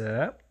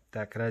syomkasi,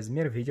 tak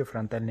razmer video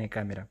frontalniy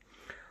kamera.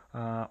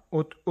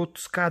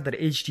 30 kadr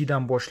HD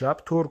dan boshlab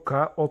 4K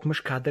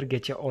 60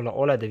 kadrgacha ola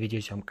oladi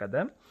video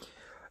syomkada.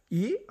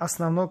 И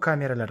основной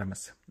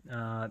kameralarimiz.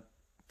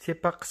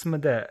 Tepa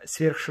qismida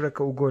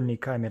сверхширокоугольный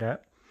kamera.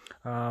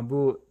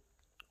 Bu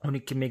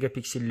 12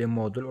 megapikselli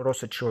modul,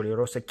 rosa chiroyli,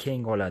 rosa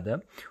keng oladi.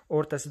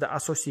 O'rtasida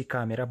asosiy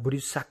kamera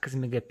 108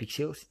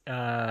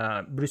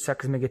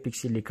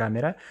 megapikselli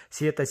kamera,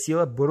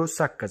 svetosila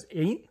 108.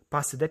 Eng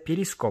pastida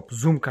periskop,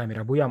 zoom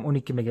kamera, bu ham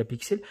 12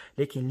 megapiksel,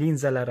 lekin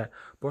linzalari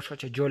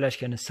boshqacha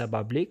joylashgani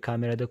sababli,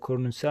 kamerada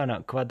ko'rinsa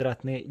ana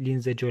kvadratli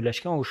linza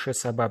joylashgan, o'sha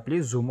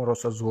sababli zoom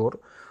rosa zo'r,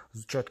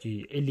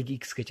 четкий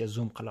 50x gacha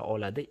zoom qila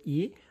oladi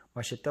и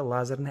mana shu yerda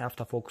lazerli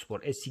avtofokus bor.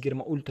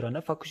 S20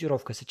 Ultrani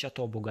fokusirovkasi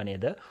chatoq bo'lgan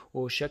edi.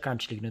 O'sha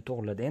kamchilikni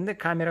to'g'riladi. Endi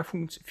kamera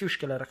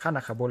fishkalari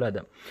qanaqa bo'ladi?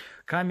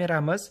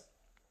 Kameramiz,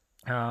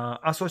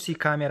 asosiy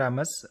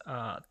kameramiz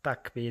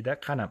takbida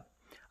qana.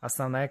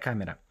 Основная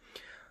kamera.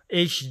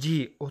 HD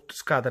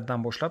 30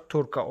 kadrdan boshlab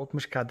 4K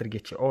 60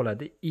 kadrgacha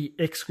oladi. И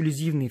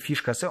eksklyuzivniy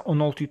fishkasi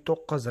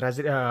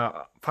 16:9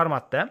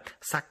 formatda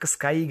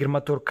 8K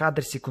 24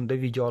 kadr sekunda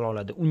video ola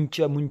oladi.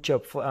 Uncha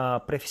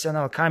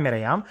professional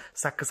kamera ham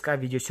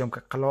 8K video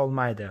syomka qila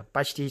olmaydi.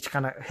 Почти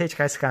hech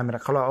qaysi kamera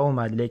qila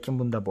olmaydi, lekin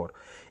bunda bor.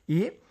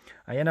 И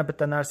yana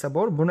bitta narsa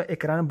bor. Buni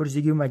ekrani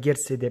 120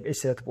 Hz deb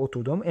eslatib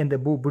o'tdim.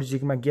 Endi bu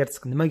 120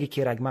 Hz nimaga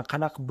kerak? Men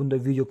qanaqa bunda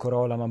video ko'ra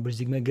olaman?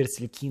 120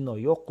 Hz lik kino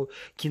yo'q-ku.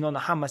 Kinoni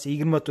hammasi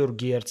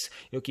 24 Hz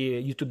yoki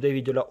YouTube'da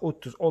videolar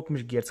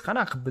 30-60 Hz.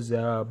 Qanaqa biz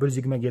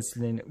 120 Hz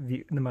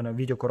nimani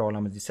video ko'ra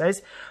olamiz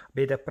desangiz, bu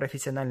yerda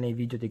professionalniy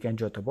video degan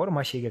joyi bor.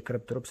 Mana shu yerga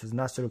kirib turib, siz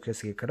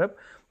nastroykasiga kirib,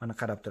 mana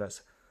qarab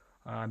turasiz.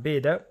 Bu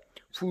yerda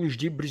Full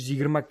HD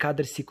 120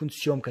 kadr sekund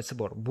syomkasi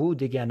bor. Bu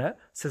degani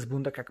siz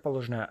bunda как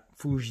положено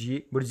Full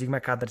HD 120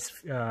 kadr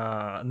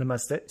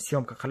nimasida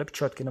syomka qilib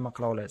четко nima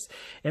qila olasiz.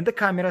 Endi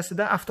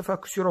kamerasida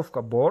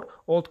avtofokusirovka bor,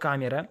 old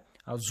kamera,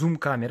 zoom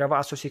kamera va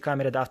asosiy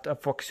kamerada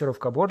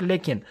avtofokusirovka bor,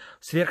 lekin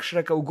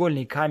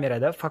сверхширокоугольный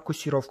kamerada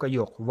fokusirovka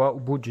yo'q va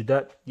bu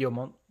juda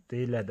yomon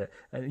deyiladi.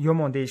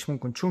 Yomon deyish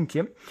mumkin,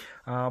 chunki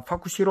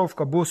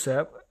fokusirovka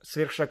bo'lsa,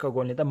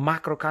 сверхширокоугольныйda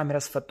makro kamera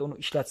sifatida uni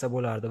ishlatsa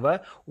bo'lardi va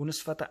uni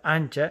sifati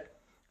ancha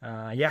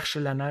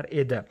yaxshilanar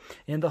edi.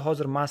 Endi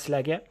hozir men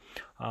sizlarga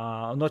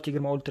Note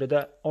 20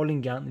 Ultra'da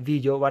olingan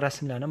video va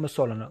rasmlarning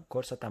misolini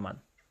ko'rsataman.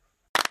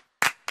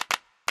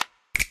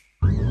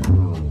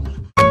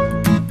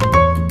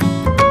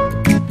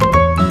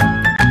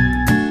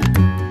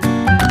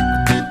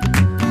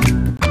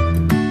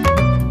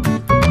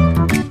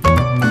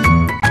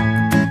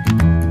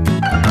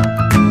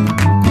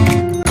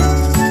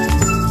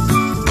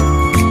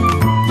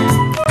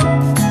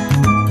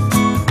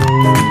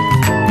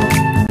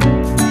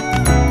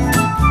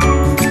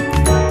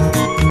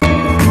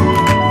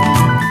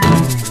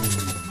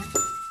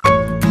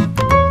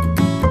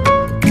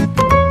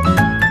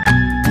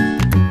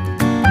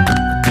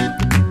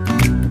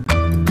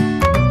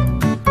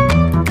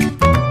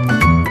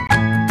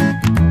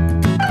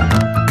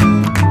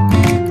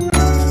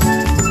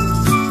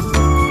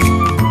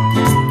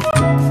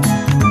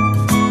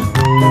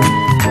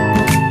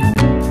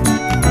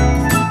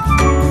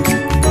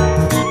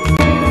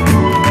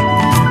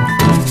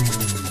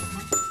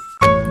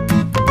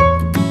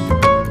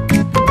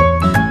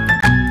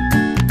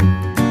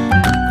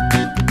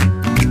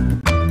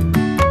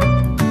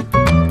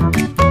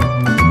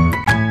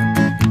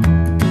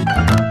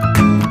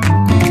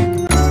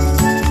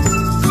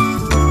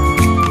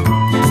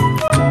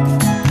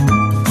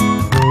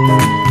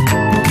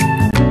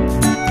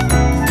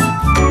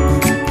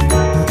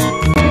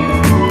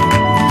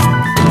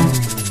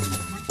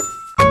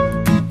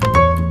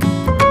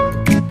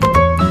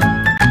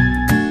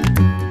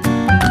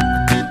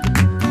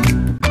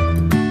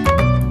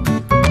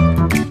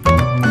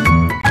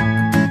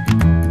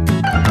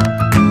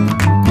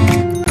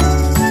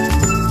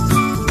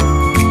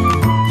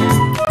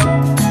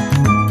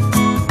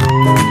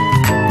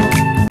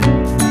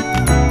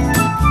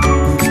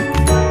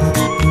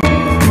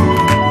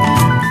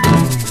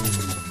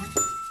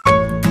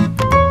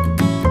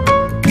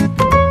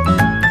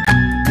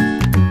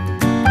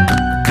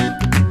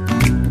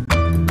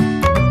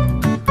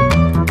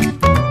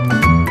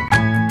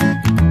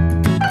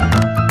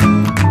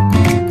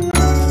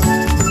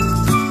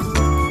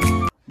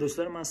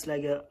 Do'stlar, men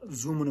sizlarga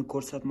zoomini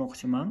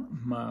ko'rsatmoqchiman.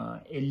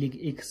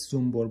 50x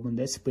zoom bor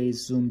bunda, space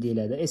zoom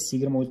deyiladi.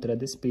 S20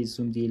 Ultra'da space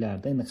zoom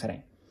deyilardi. Endi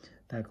qarang.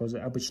 Так, hozir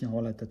обычный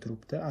holatda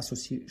turibdi.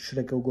 Asosiy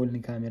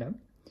shirokouгольный kamera.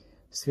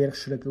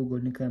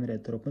 Svershirokouгольный kamera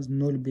turibmiz.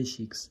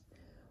 0.5x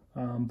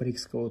 1x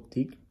ga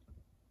o'tdik.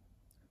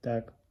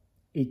 Так,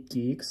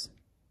 2x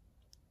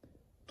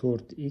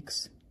 4x.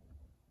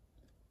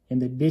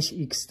 Endi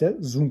 5x da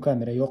zoom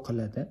kamera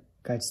yoqiladi.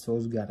 Kачество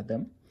o'zgardi.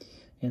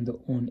 Endi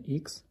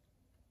 10x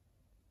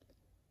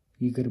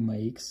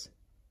 20x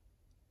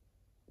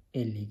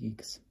 50x.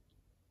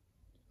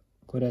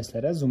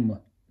 Ko'rasizlar zoomni.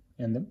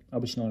 Endi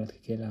обычный holatga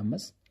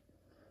kelamiz.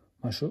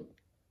 Mana shu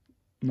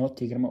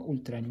Note 20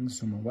 Ultraning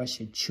zoomi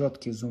vashe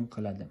четкий zoom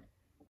qiladi.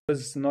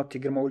 Biz Note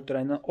 20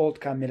 Ultraning old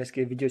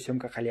kamerasiga video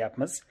syomka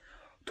qilyapmiz.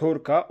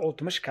 4K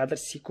 60 kadr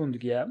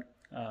sekundiga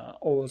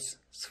ovoz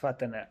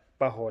sifatini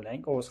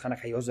baholang. Ovoz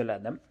qanaqa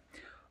yoziladi?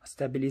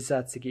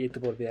 Stabilizatsiyaga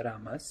e'tibor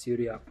beramiz,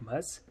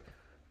 yuryapmiz.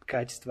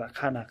 Качество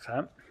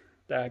qanaqa?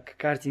 Так,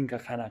 kartinka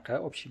qanaqa?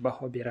 Общий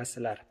baho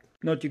berasizlar.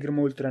 Note 20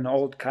 Ultraning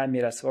old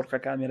kamerasi, orqa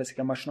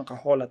kamerasiga mana shunaqa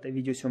holatda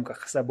video syomka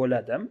qilsa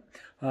bo'ladi.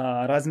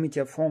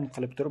 Razmitiya fon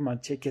qilib turib,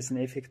 mana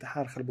chekkasini effekti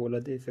har xil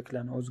bo'ladi,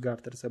 effektlarni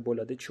o'zgartirsa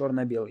bo'ladi.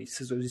 Черно-белый,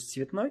 siz o'zingiz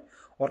цветной,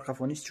 orqa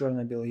foningiz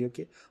черно-белый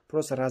yoki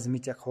просто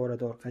razmitiya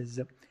qiladi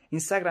orqangizda.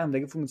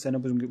 Instagramdagi funksiyani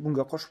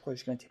bunga qo'shib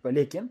qo'yishgan tipa,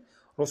 lekin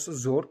rosa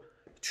zo'r,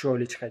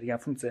 chiroyli chiqadigan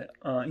funksiya.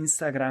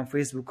 Instagram,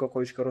 Facebookga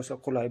qo'yishga rosa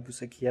qulay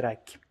bo'lsa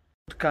kerak.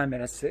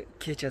 Kamerasi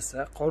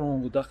kechasi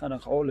qorong'uda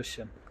qanaqa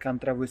olishi,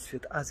 kontravoy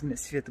svet, ozgina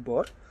svet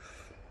bor.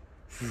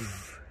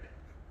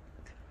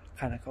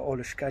 Qanaqa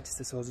olish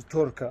kачествоsi hozir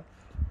 4K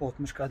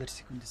 60 kadr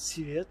sekunda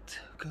svet,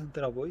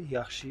 kontravoy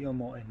yaxshi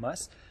yomon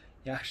emas,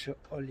 yaxshi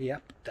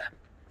olyapti.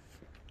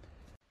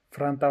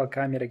 Frontal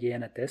kameraga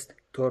yana test.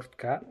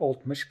 4K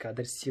 60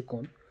 kadr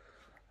sekund.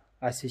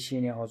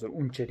 Освещение hozir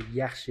unchalik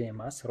yaxshi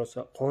emas,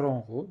 rosa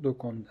qorong'u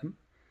do'konda.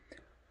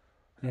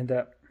 Endi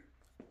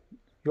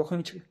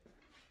yo'qinchi.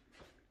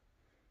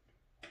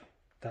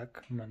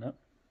 Так, mana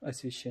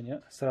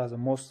освещение сразу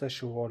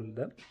moslashib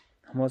oldi.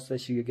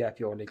 Moslashiga gap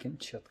yo'q, lekin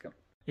четко.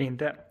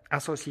 Endi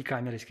asosiy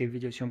kamerasiga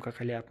video syomka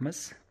qilyapmiz.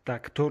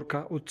 Так, 4K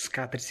 30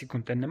 kadr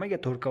sekunda. Nimaga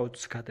 4K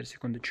 30 kadr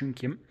sekunda?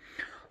 Chunki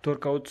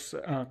 4K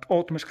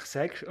 60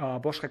 qilsak,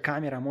 boshqa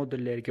kamera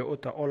modellariga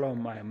o'ta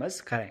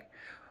olmaymiz. Qarang.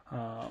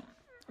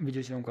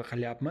 Video syomka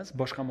qilyapmiz,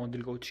 boshqa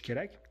modelga o'tish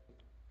kerak.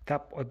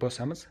 Tab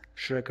bosamiz,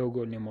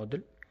 shirokouгольный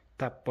model.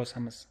 Tab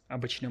bosamiz,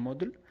 обычный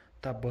model.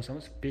 Tab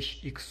bosamiz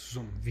 5x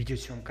zoom. Video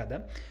syomkada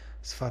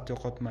sifat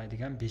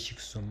yo'qotmaydigan 5x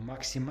zoom.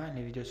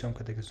 Maksimalniy video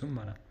syomkadagi zoom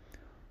mana.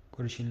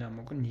 Ko'rishingiz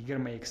mumkin.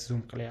 20x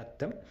zoom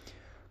qilyapti.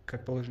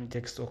 Как положено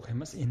tekst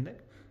o'qiymiz. Endi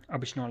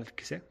обычный holatga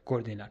kelsak,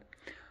 ko'rdinglar.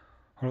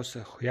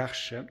 Rosa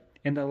yaxshi.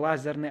 Endi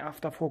lazerniy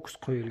avtofokus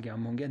qo'yilgan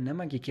bunga.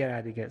 Nimaga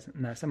kerakdigan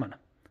narsa mana.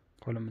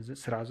 Qo'limizni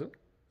сразу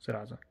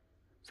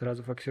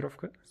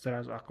fokusirovka,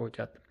 сразу aqqa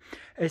o'tadi.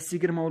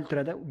 S20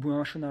 Ultra'da bu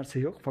shu narsa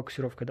yo'q,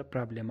 fokusirovkada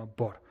problema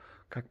bor.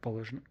 Как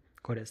положено.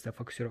 Ko'ryapsizlar,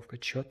 fokusirovka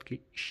четкий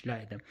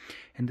ishlaydi.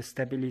 Endi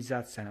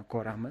stabilizatsiyani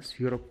ko'ramiz,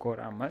 yurib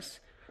ko'ramiz.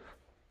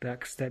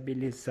 Tak,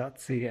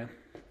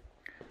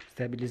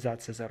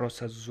 stabilizatsiyasi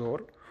rosa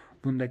zo'r.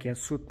 Bunda keyin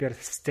super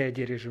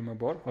steady rejimi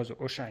bor. Hozir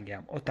o'shanga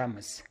ham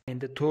o'tamiz.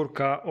 Endi 4K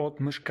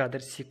 60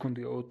 kadr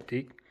sekundga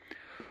o'tdik.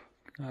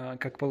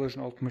 Как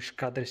положено 60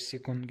 kadr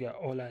sekundga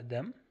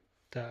oladi.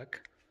 Tak.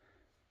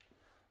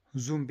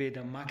 Zoom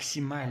beda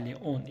maksimalniy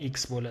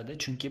 10x bo'ladi,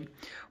 chunki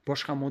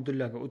boshqa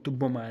modullarga o'tib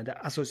bo'lmaydi.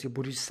 Asosiy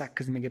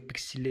 108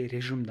 megapikselli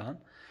rejimdan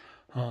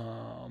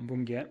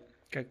bunga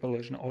как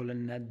положено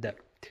olinadi.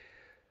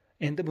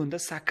 Endi bunda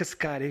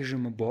 8K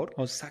rejimi bor.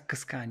 Hozir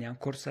 8K ni ham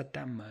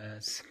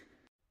ko'rsatamiz.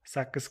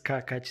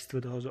 8K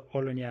kачествоda hozir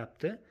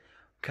olinyapti.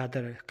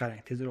 Kadr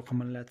qarang, tezroq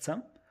qimirlatsam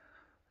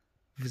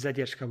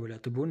zadержка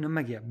bo'ladi. Bu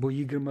nimaga? Bu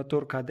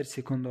 24 kadr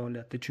sekunda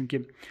olyapti,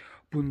 chunki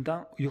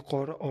bundan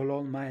yuqori ola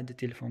olmaydi,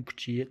 telefon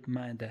kuchi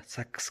yetmaydi.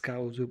 8K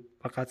o'zi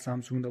faqat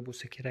Samsungda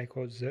bo'lsa kerak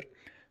hozir.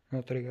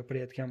 Noto'g'ri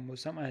gapirayotgan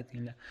bo'lsam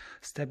aytinglar.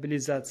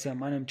 Stabilizatsiya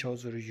menimcha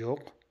hozir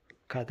yo'q.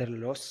 Kadr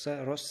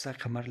rossa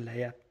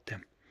qimirlayapti.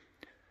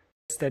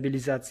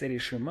 Stabilizatsiya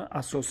rejimi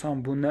asosan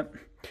buni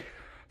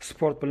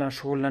sport bilan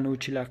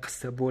shug'ullanuvchilar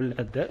qilsa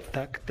bo'ladi.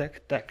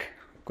 Tak.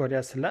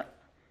 Ko'ryapsizlar?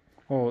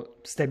 O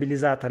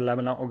stabilizatorlar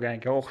bilan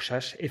olganga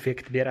o'xshash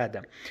effekt beradi.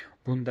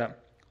 Bunda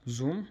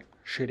zoom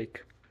shirik.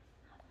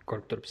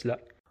 Ko'rib turibsizlar.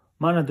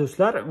 Mana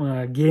do'stlar,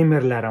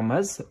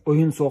 gamerlarimiz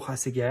o'yin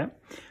sohasiga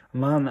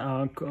men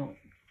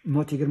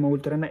Note 20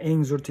 Ultrani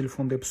eng zo'r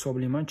telefon deb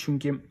hisoblayman,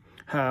 chunki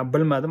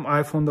bilmadim,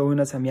 iPhone'da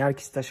o'ynasam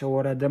yarkis tashlab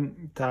yuboradim.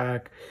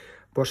 Tak,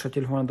 boshqa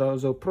telefonda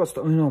hozir prosta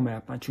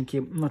o'ynayolmayapman, chunki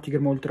Note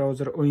 20 Ultra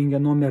hozir o'yinga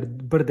nomer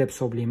 1 deb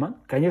hisoblayman.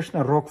 Конечно,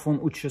 ROG Phone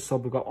 3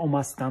 hisobiga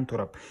olmasdan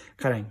turib.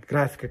 Qarang,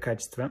 grafika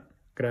качество,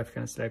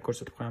 grafikani sizlarga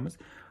ko'rsatib qo'yamiz.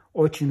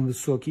 Очень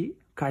высокий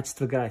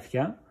качество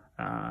grafika.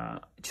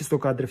 Число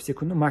кадров в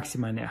секунду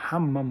максимальный.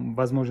 Hamma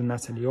возможно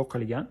narsalar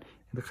yo'qilgan.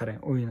 Endi qarang,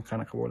 o'yin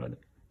qanaqa bo'ladi.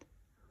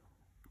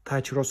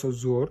 Touch rosa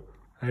zo'r,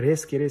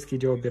 reski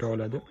javob bera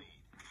oladi.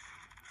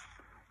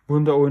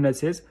 Bunda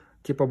o'ynasangiz,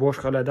 tepa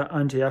boshqalardan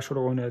ancha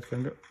yaxshiroq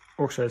o'ynayotganga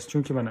o'xshaysiz.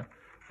 Chunki mana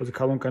o'zi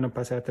kolonkani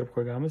pasaytirib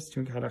qo'yganmiz,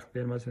 chunki xalaqit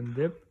bermasin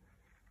deb.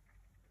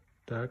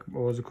 Tak,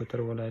 ovozni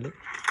ko'tarib olaylik.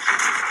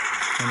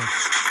 Mana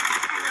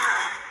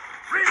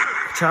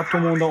chap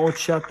tomondan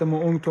o'tishyaptimi,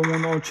 o'ng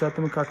tomondan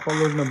o'tishyaptimi, как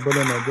положено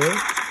bilinadi.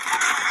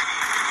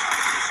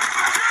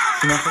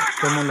 Shunaqa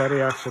tomonlari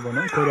yaxshi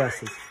buni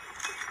ko'rasiz.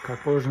 Как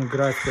положено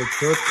grafika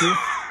четкий.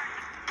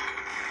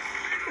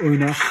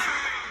 O'ynash,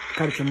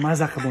 qarchi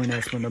maza qilib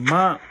o'ynaysiz bunda.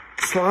 Men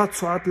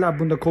soatlab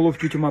bunda Call of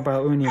Duty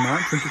Mobile o'ynayman,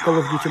 chunki Call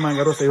of Duty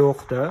menga rosa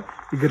yo'qdi.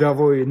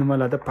 Игровой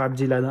nimalarda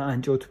PUBG'lardan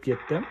ancha o'tib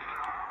ketdi.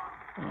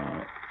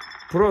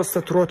 Prosta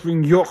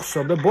throttling yo'q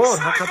hisobda bor,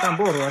 haqiqatan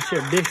bor. Вообще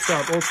 5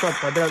 soat, 10 soat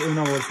qadar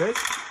o'ynab olsangiz,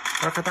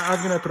 haqiqatan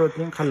ozgina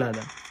throttling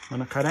qiladi.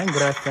 Mana qarang,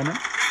 grafikani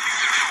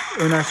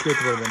o'ynashga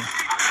e'tibor bering.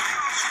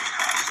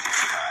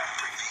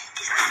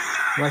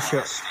 Вообще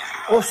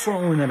oson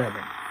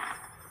o'ynaladi.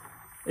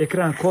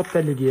 Ekran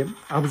kattaligi,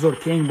 obzor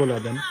keng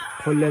bo'ladi.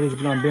 Qo'llaringiz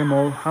bilan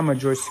bemalol hamma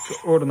joystickga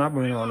o'rnab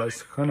o'ynay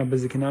olasiz. Qani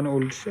biznikilarni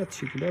o'ldishyapti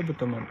shekilli bu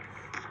tomon.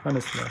 Qani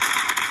sizlar.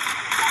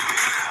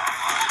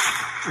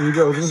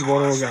 Uyga o'zimiz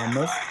borib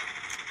olganmiz.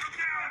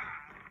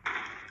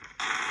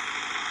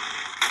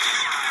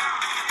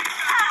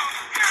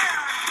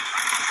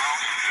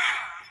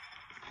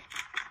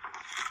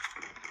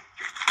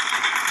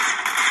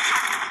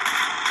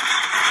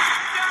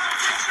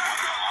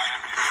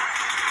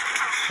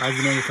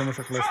 Azminaga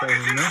tomosha qilasizlar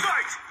o'yinni.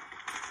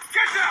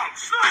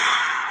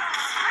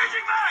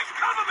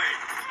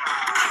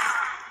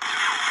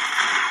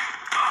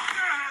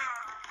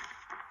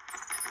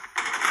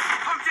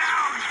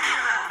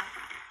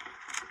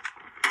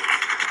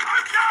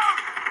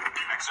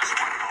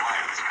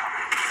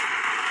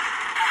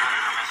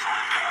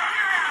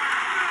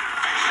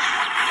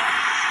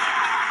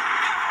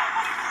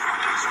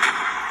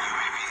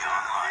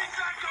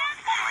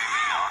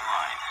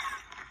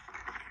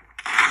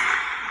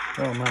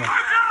 Oh, mana.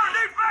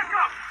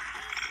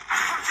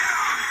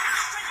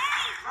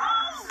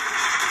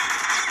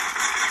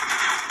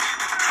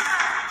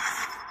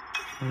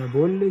 Mana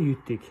bo'ldi,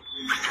 yutdik.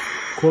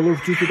 Call of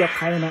Duty'da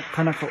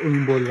qanaqa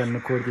o'yin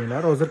bo'lganini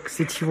ko'rdinglar. Hozir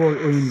sitchivoy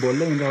o'yin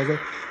bo'ldi. Endi hozir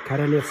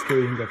Koreyskiy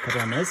o'yinga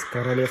kiramiz.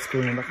 Koreyskiy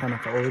o'yinda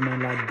qanaqa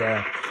o'ynaladi.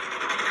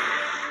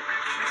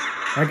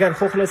 Agar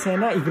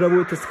xohlasanglar,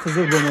 игровой test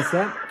qiziq bo'lmasa,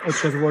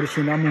 o'tkazib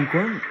yuborishinglar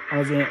mumkin.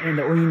 Hozir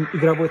endi o'yin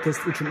игровой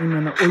test uchun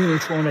imani o'yin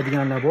uchun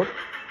oladiganlar bor.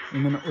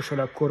 Mana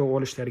o'shalar ko'rib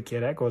olishlari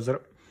kerak. Hozir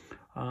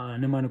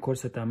nimani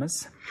ko'rsatamiz?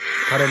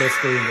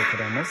 Koreyskiy o'yinga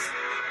kiramiz.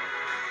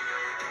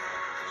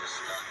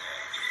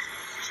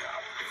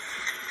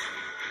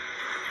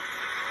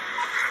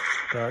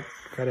 Так,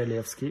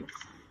 Koreyskiy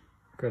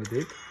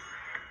kirdik.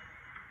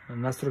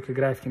 Настройка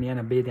grafikini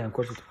yana B dan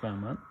ko'rsatib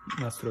qo'yaman.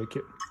 Настройки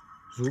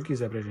звук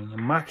изображения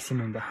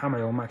maksimumda, hamma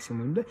yoq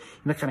maksimumda.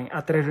 Endi qarang,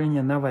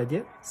 отражение на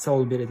воде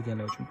savol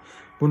beradiganlar uchun.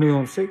 Buni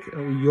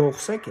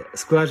yo'qsak,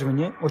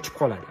 sklajivание o'chib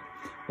qoladi.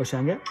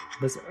 O'shanga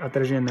biz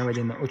отражение на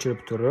водeni o'chirib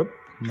turib,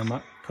 nima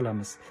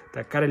qilamiz.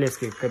 Tak,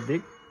 Koreyskiy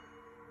kirdik.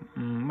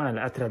 Mayli,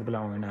 otryad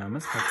bilan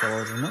o'ynaymiz katta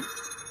ovozini.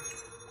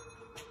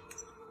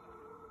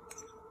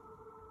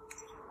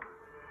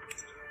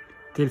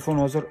 Telefon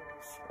hozir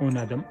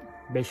o'ynadim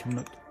 5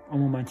 minut.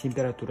 Umuman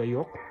temperatura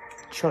yo'q,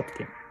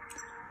 chotki.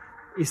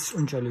 Isish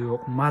unchalik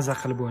yo'q, maza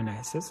qilib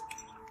o'ynaysiz.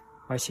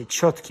 Вообще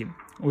chotki.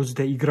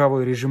 O'zida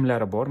игровой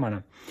rejimlari bor,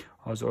 mana.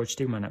 Hozir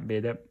ochdik, mana bu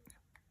yerda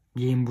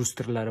game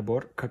boosterlari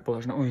bor. Как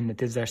положено o'yinni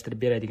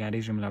tezlashtirib beradigan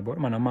rejimlar bor.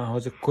 Mana men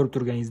hozir ko'rib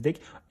turganingizdek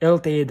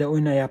LTE da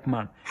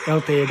o'ynayapman.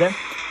 LTE da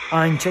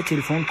ancha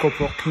telefon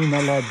ko'proq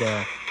qiynaladi.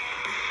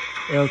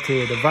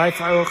 LTE da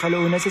Wi-Fi orqali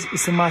o'ynasangiz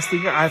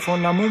ismasligi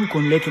iPhone'lar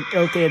mumkin, lekin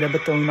LTE da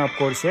bitta o'ynab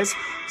ko'rsangiz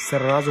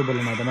sirrazu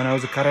bilinadi. Mana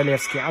o'zi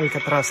Koreyskiy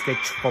Alcatrazga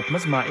chiqib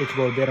qopmiz. Men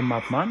e'tibor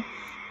bermayapman.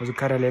 O'zi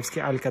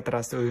Koreyskiy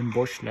Alcatrazda o'yin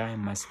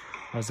boshlaymiz.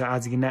 Hozir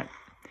ozgina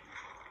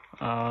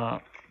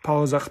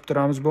pauza qilib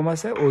turamiz,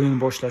 bo'lmasa o'yin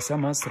boshlasa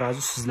men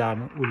sirazu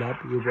sizlarni ulab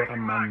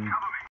yuboraman.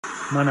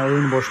 Mana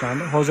o'yin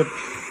boshlandi. Hozir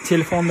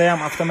telefonda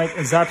ham avtomatik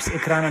zapis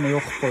ekranini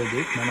yo'qib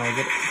qo'ydik. Mana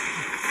hozir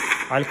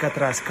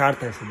Alcatraz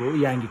kartasi bu,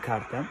 yangi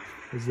karta.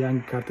 Biz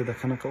yangi kartada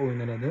qanaqa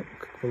o'ynaladi,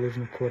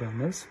 qo'lini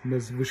ko'ramiz.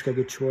 Biz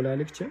vishkaga tushib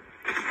olaylikchi.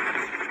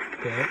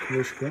 Tak,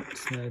 vishka,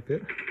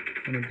 snayper.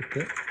 Mana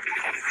bitta.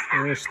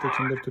 Ishda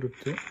kimdir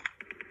turibdi.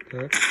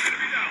 Tak.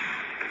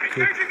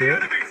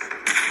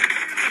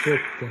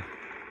 Ketdi.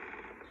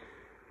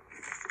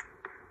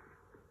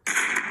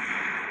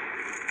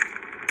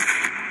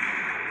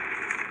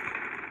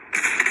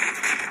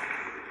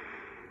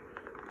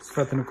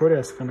 Sifatini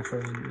ko'ryapsiz qanaqa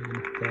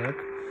o'yinligini. Tak.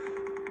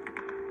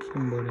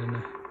 Kim bor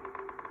yana?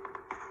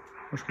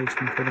 Boshqa hech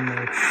kim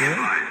ko'rinmayapti.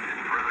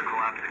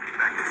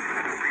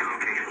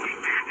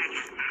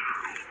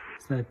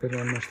 Snayperni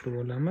almashtirib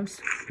olamiz.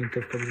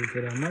 Vintovka bizga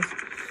kerak emas.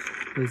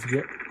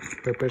 Bizga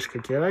PP'shka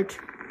kerak.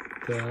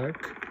 Tak.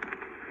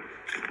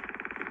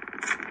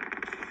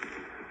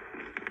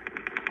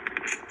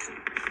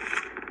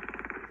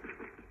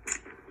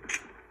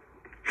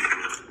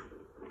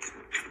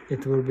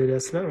 E'tibor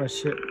beryapsizlar,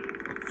 вообще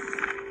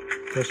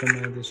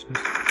tashlamaydi ishni.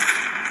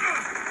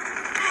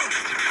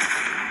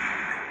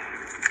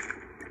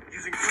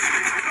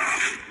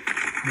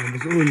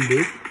 Biz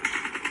o'ldik.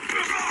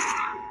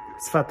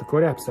 Sifati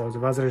ko'ryapsiz, hozir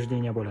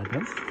возрождение bo'ladi.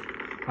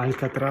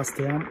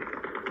 Alcatrazda ham,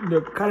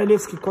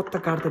 Koreyskiy katta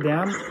kartada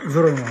ham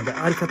zo'r o'ynadi.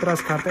 Alcatraz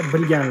karta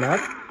bilganlar,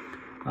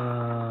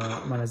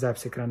 mana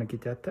zapis ekrani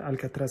ketyapti.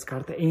 Alcatraz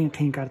karta eng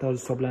qiyin karta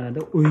hisoblanadi.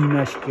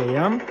 O'ynashga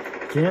ham,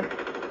 keyin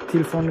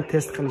telefonni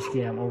test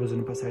qilishga ham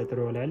ovozini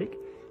pasaytirib olaylik.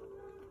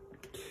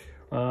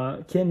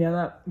 Keyin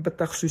yana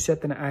bitta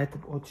xususiyatini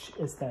aytib o'tish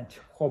esdan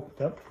chiqib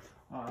qoldi.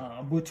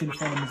 Bu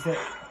telefonimizda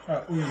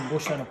o'yin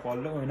boshlanib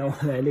qoldi, o'ynab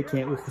olaylik,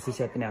 keyin u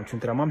xususiyatini ham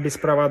tushuntiraman.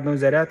 Беспроводной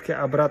зарядка,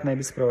 обратная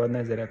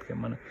беспроводная зарядка.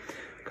 Mana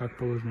как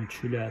положено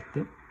tushilyapti.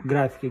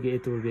 Grafikaga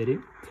e'tibor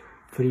bering.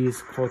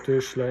 Freeze,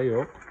 qotishlar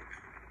yo'q.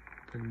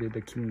 Bu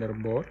yerda kimdir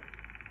bor.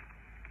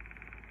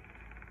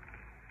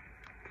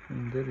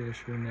 Kimdir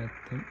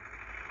yashayapti.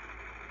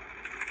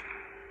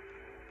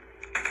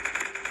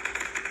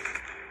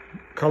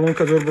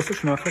 Kolonka zo'r bo'lsa,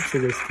 shunaqa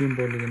qilib Steam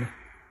borligini.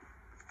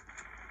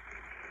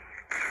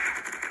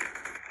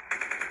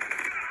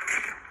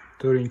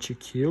 To'rtinchi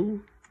kill.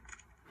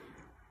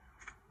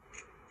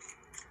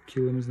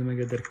 Killimiz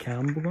nimagadir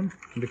kam bugun.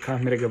 Endi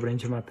kameraga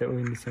birinchi marta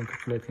o'yinni syomka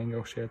qilayotganga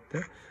o'xshayapti.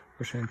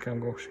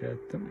 O'shankamga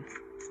o'xshayapti.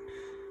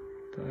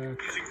 Tak.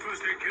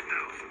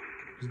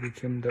 Bizga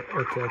kimdir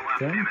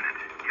o'tyapti.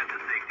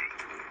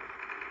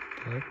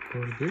 Tak,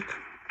 ko'rdik.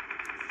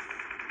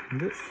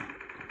 Endi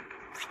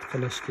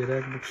qilish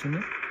kerak bu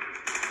kishini.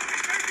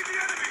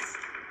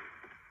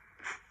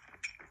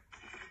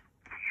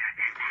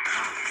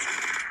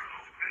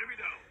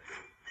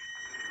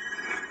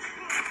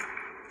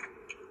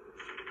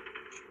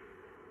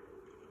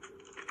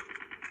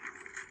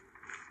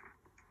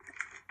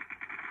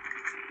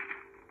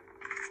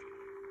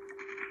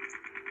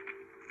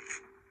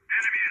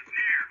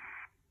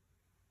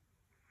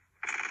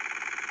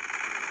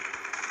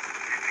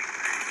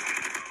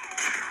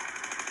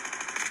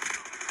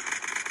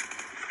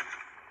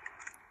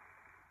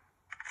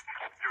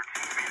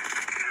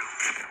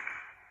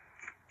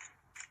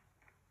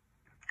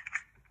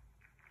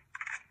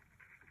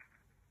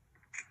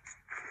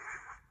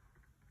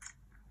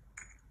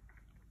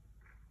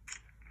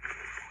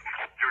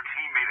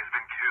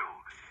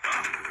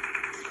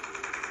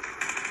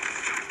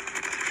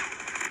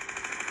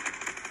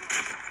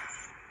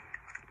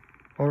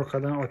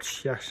 Orqadan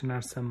otish yaxshi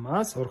narsa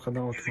emas,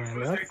 orqadan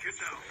otmanglar.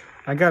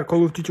 Agar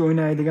Call of Duty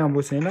o'ynaydigan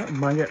bo'lsanglar,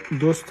 menga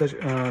do'st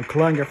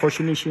klanga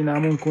qo'shilishinglar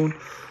mumkin.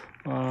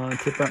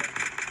 Tepa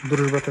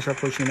дружба tashlab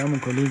qo'yishinglar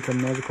mumkin.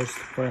 Linkimni hozir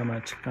ko'rsatib qo'yaman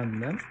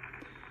chiqqandan.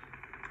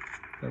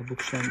 Bu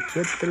kishi ham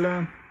ketdilar.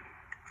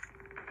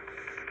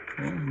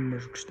 Mana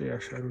shu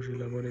yaxshi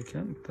orужиялар bor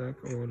ekan. Tak,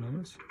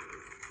 olamiz.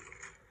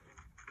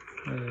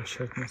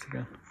 Shart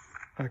ekan.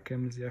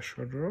 Akamiz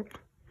yaxshiroq.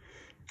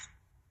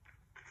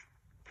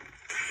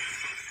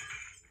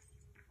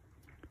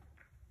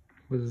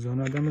 Biz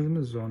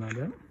zonadamizmi?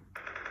 Zonada.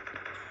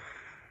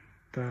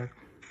 Tak.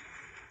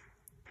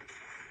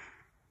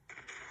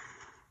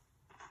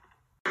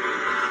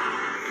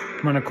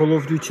 Mana Call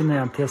of Duty'ni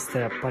ham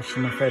testda почти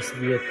на first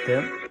yetdi.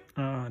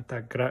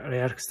 Tak,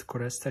 reaksiyasini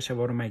ko'rasiz, tashlab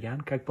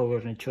yubormagan. Как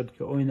положено,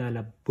 четко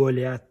o'yinlar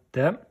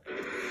bo'lyapti.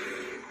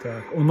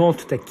 Tak,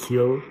 16 ta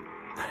kill.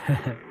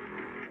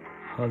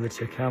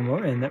 Hozircha kam-u,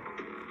 endi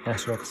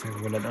yaxshiroq qilsak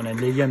bo'ladi. Ana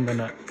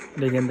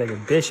legendaga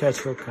 5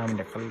 ochko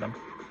kamlik qildim.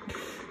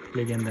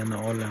 Legendani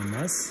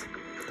olamiz.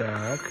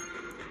 Tak.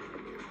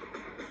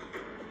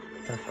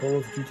 Call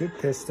of Duty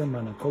testi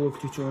mana. Call of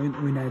Duty o'yin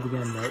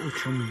o'ynaydiganlar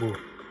uchun bu.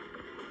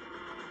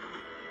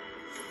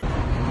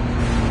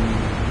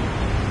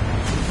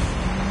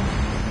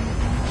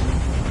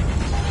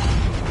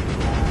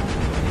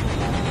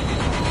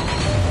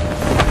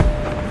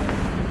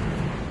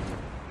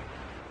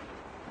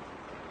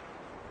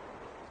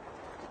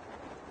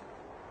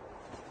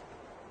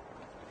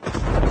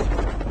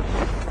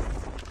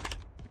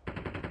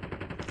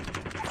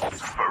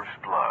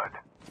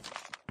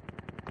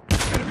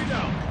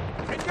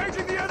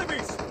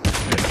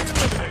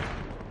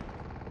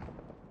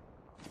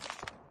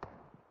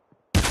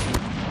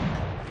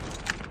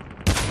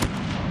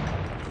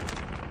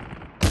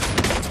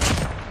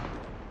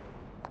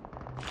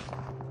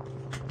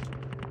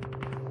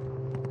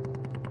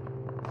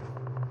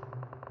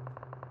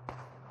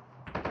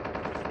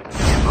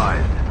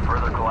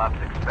 Further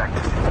collapse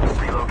expected.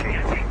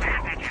 Relocation.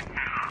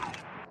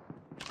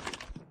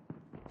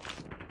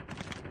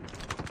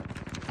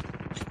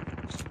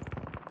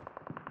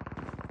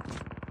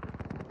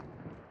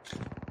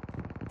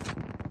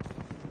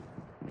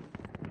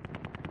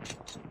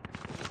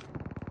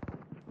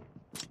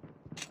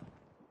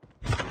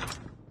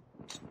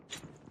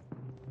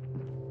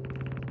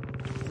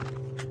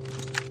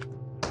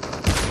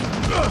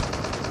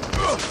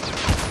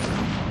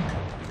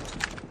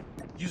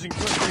 Using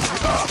first aid.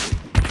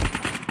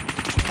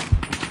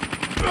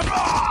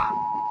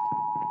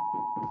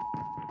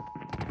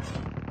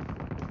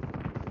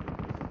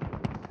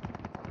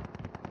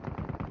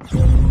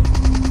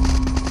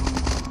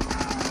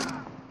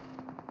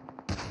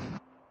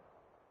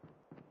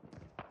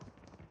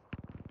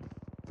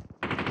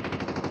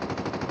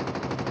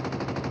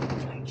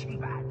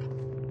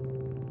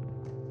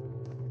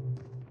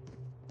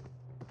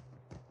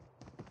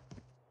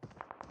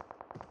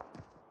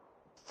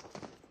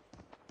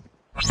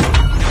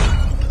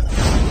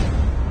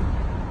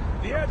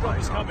 The airdrop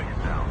is coming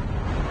now.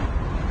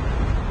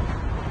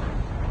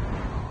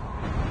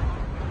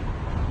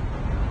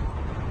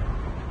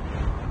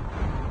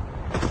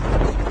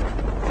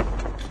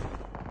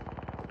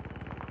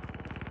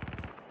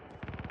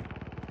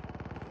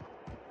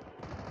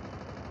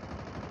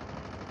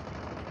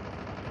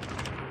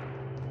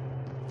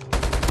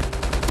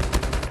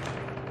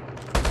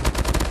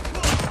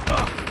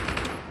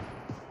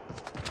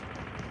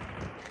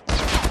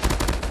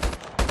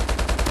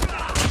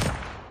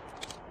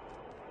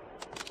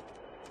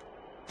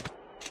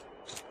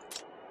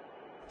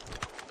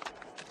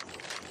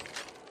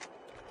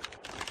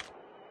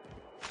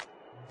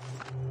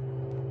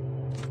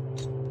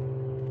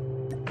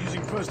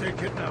 First aid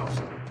kit now.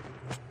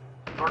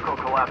 Circle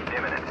collapse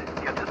imminent.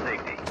 Get to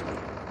safety.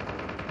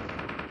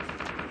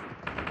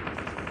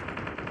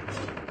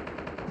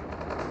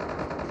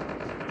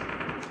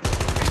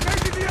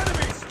 Engaging the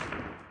enemies!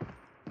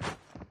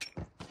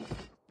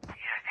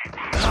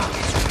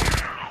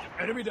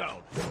 Enemy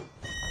down.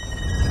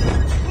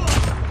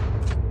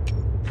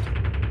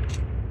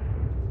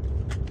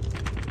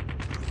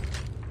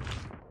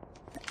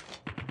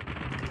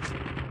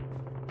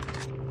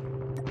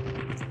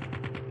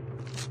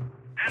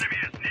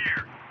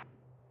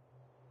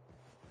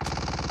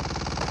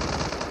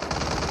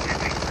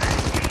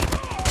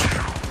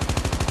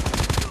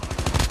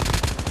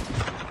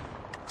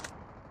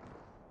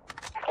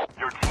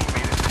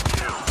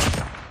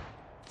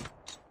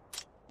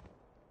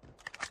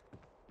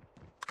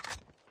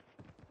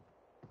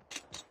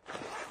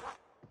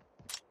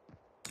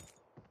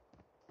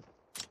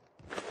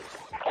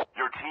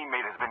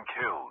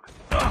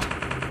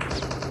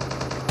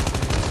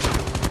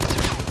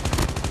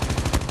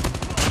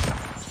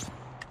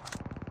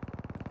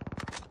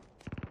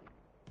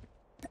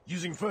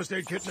 Using first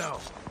aid kit now.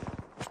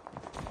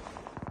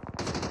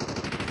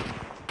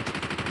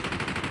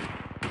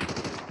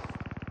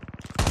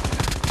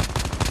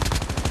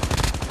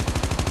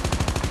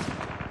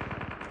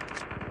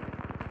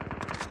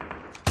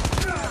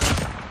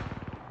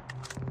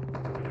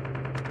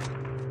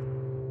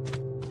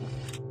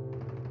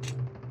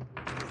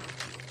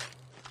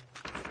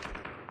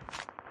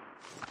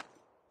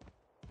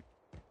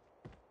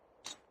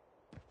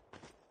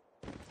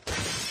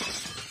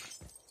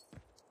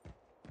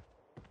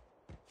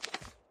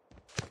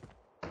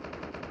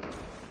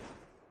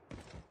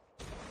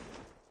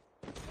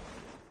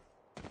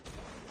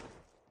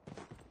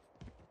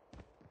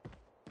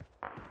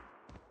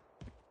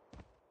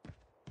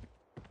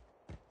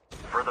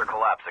 Further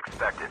collapse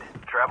expected.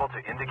 Travel to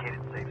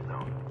indicated safe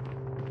zone.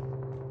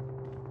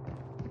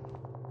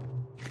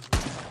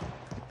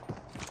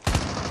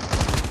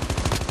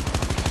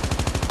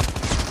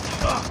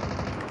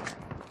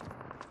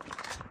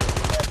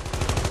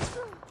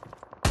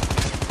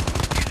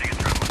 Using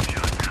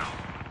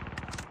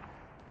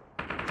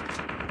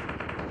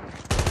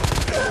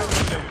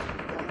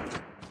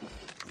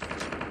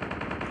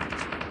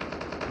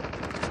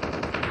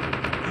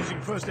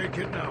first aid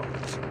kit now.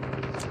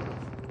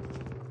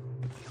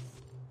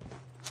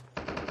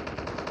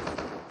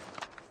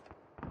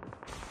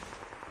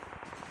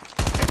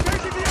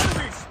 Engaging the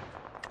enemies!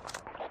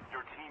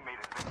 Your teammate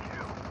has been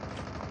killed.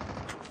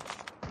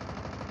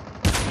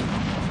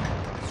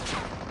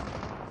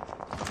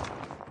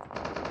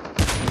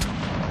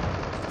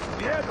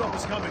 The airdrop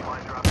is coming.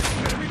 Line drop.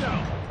 Enemy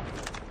down.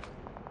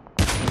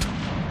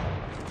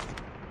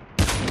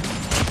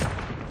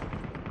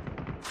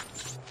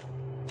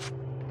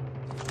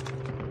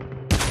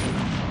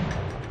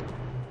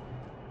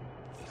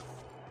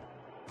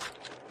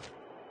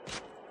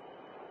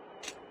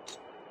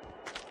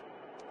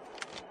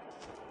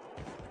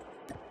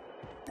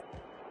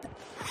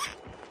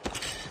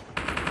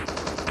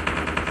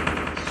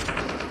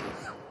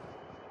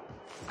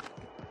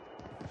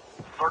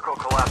 Circle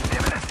collapse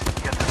imminent.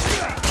 Get to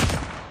safety.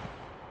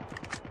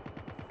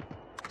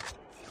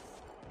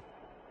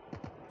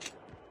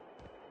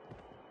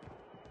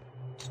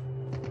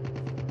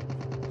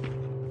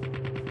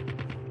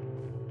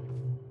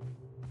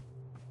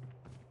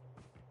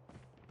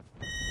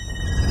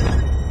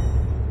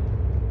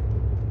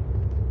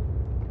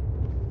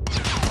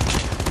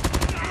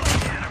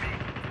 Enemy.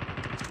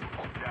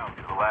 Down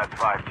to the last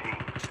 5 teams.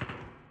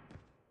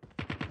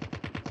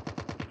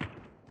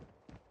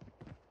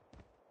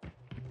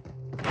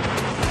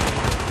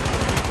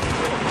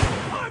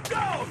 I'm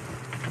down!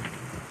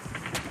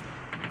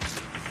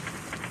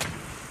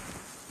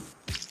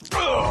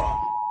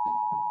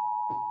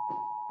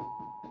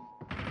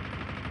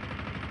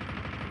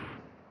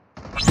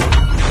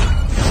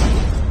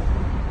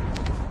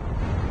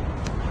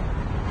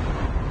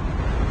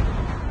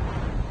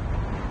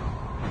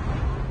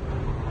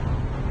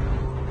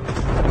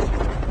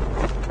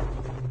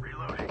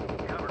 Reloading.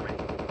 Cover me.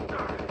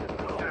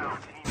 Down.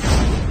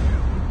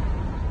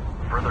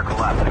 Further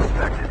collapse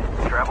expected.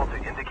 Travel to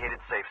indicated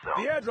safe zone.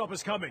 The airdrop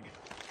is coming.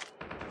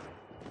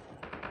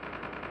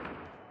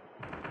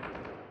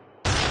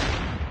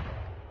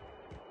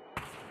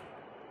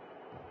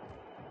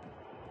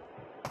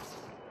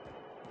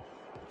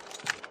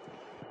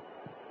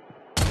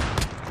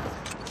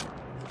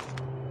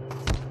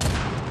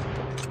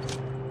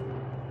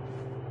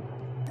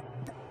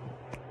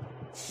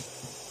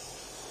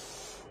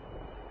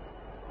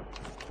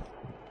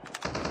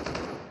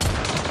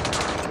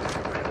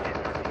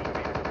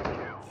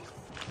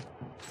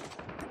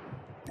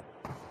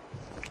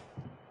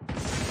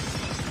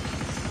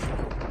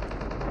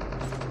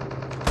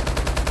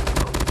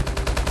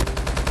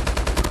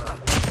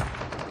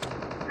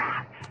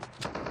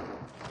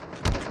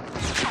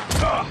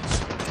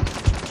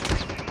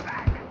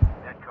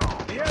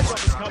 The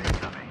airdrop is coming.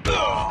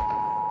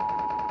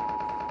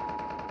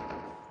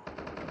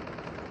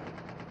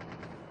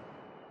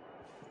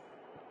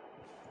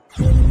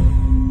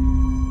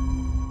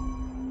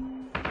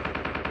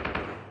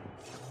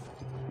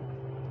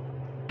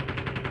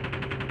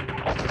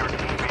 Your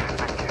teammate has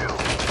been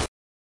killed.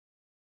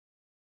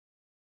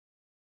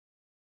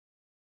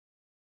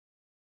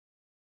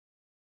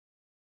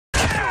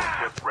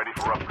 Ship ready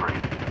for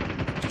upgrade.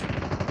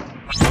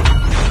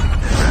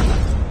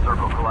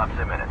 Circle collapse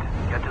imminent.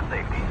 Get to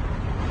safety.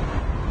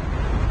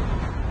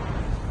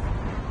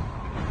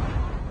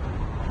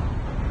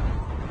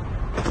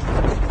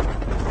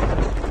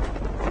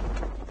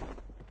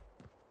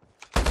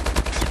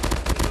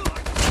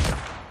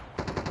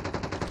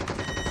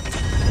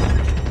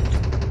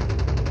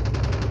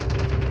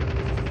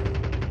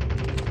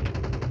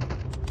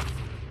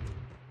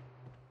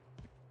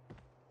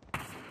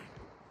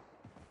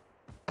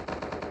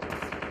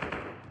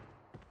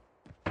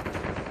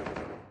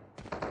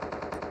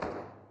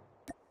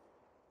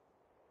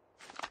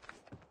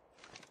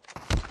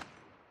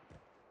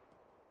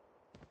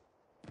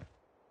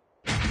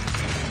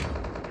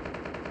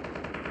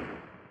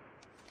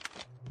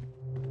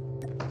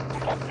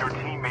 Your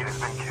teammate has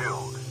been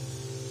killed.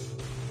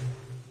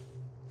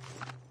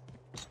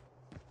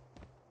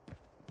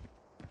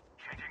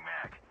 Changing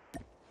mag.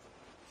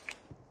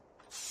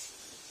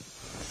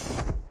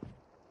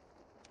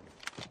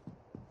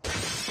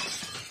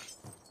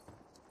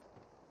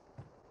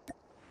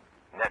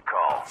 Net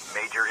call.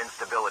 Major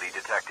instability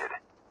detected.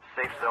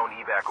 Safe zone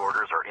evac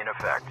orders are in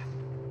effect.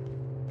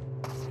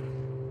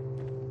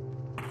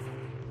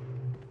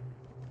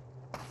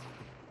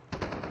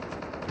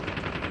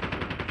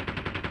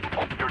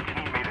 Your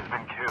teammate has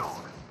been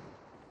killed.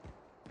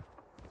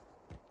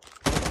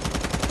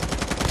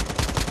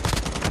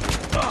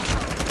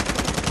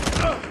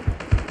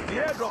 The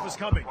airdrop is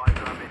coming. Line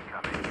drop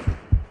incoming.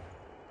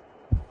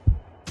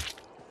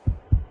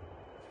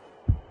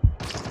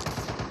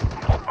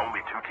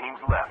 Only 2 teams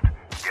left.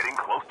 Getting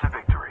close to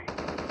victory.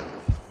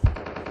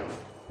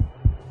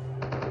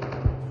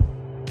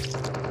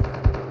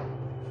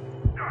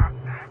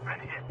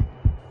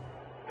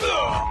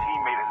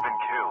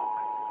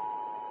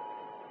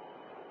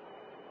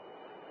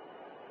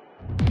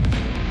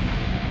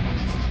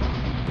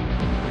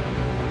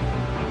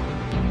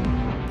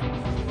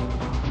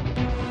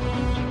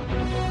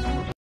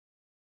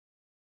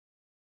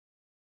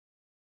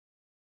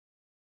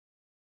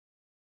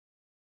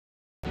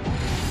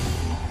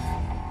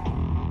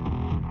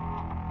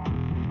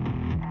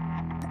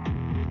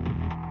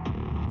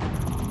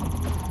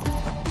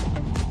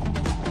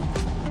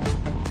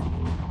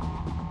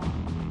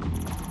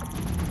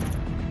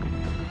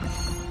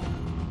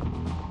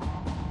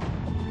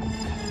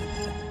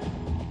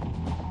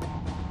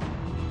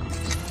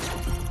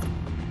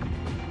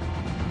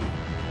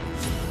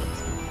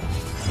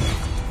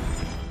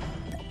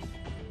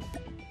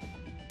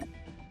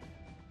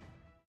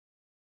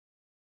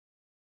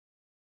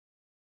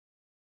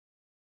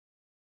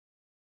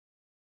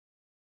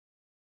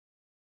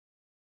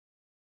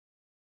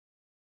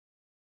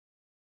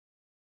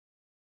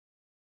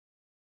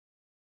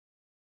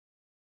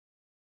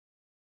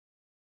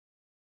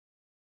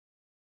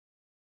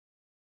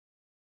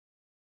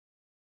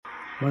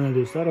 Mana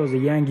do'stlar,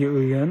 hozir yangi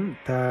o'yin,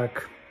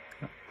 tak.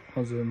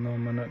 Hozir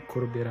nomini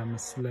ko'rib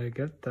beramiz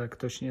sizlarga. Tak,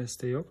 точно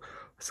esda yo'q.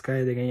 Sky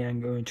degan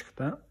yangi o'yin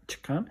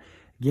chiqqan.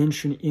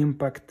 Genshin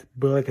Impact,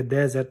 Black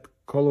Desert,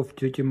 Call of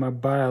Duty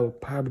Mobile,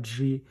 PUBG,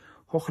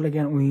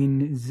 xohlagan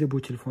o'yiningizni bu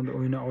telefonda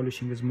o'yna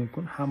olishingiz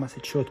mumkin. Hammasi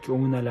chotki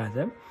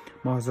o'ynaladi.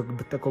 Hozir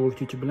bitta Call of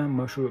Duty bilan,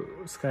 mana shu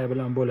Sky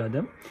bilan bo'ladi.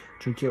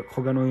 Chunki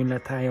qolgan o'yinlar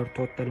tayyor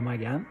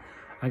tortilmagan.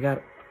 Agar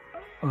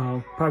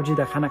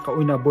PUBGda qanaqa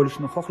o'ynab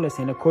bo'lishni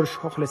xohlasanglar, ko'rish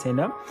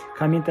xohlasanglar,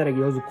 kommentariyaga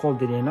yozib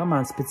qoldiringlar.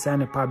 Men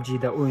spetsialniy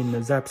PUBGda o'yinni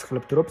zapis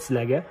qilib turib,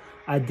 sizlarga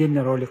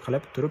отдельный rolik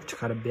qilib turib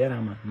chiqarib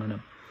beraman. Mana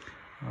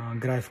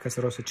grafikasi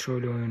rosa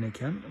chiroyli o'yin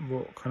ekan. Bu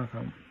qanaqa?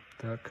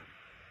 Tak.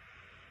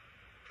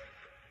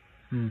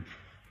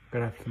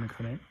 Grafikani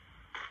qarang.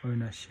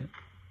 O'ynashi.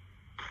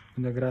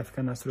 Bunda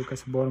grafika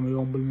nastroykasi bormi,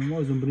 yo'qmi bilmayman.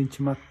 O'zim birinchi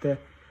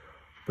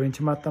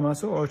marta emas,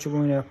 ochib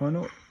o'ynayapman.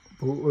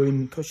 Bu o'yin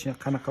точно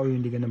qanaqa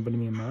o'yinligini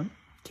bilmayman.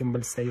 Kim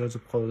bilsa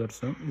yozib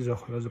qoldirsin,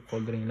 izoh yozib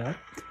qoldiringlar.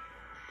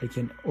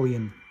 Lekin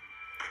o'yin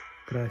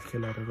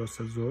grafikalari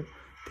rosa zo'r,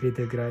 3D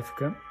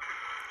grafika.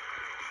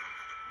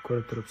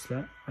 Ko'rib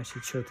turibsizlar, ashi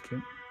chotki.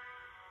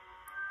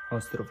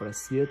 Ostrov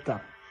Rossiyada.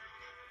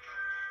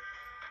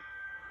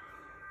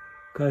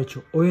 Короче,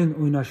 o'yin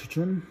o'ynash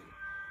uchun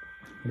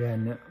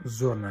ya'ni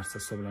zo'r narsa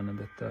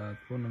hisoblanadi. Tak,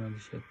 bu nima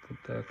deyapti?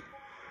 Tak.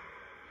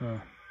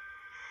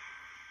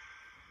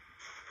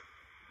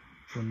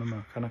 Bu nima?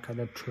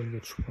 Qanaqadir cho'lga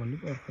tushib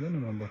qoldik. Orqada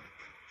nima bor?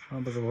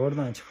 Biz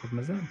g'ordan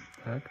chiqibmiz.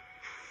 Tak.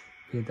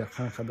 Bu yerda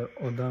qanaqadir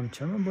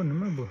odamchami? Bu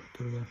nima bu?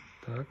 Turgan.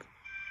 Tak.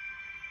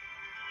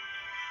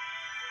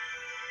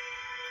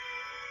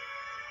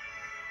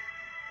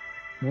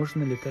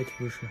 Можно летать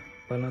выше.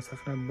 Balon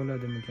saqlab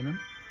bo'ladimikan?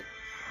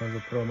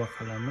 Hozir proba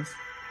qilamiz.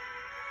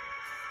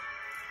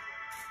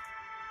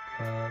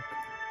 Tak.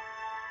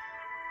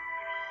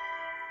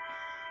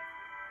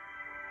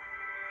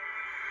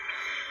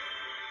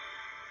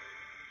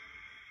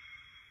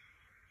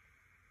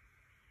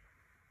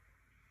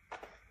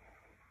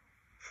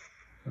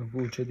 Bu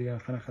uchadigan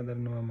qanaqadir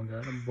nima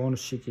magar,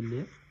 bonus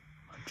shekilli.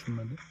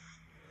 Tushunmadim.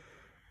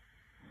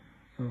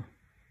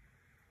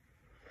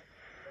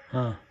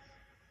 Ha.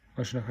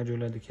 Mashinaga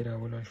jo'ladi kerak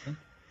bo'lar ekan.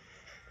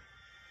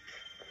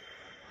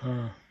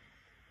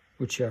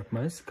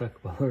 Uchyapmiz, как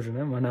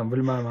положено. Mana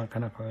bilmayman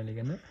qanaqa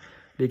o'yinligini,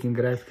 lekin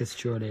grafikasi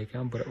chiroyli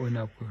ekan, bir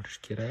o'ynab ko'rish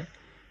kerak.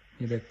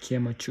 Menda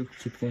kema cho'kib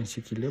ketgan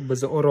shekilli. Biz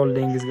Orol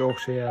dengiziga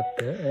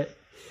o'xshayapti.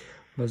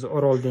 Biz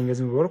Orol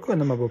dengizi bor-ku,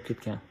 nima bo'lib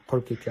ketgan?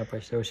 Qolib ketgan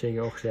paytda o'sha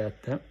yerga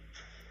o'xshayapti.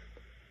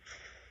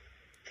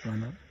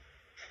 Mana.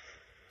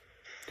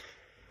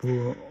 Bu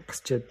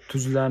qizcha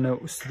tuzlarni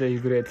ustida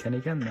yugurayotgan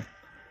ekan-da.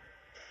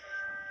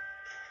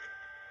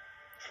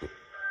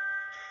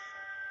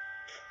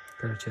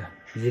 Короче,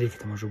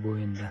 zerikdim o'sha bu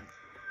o'yindan.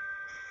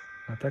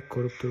 Atak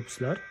ko'rib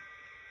turibsizlar.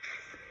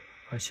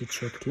 Ashi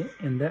chotki.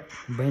 Endi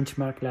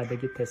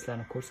benchmarklardagi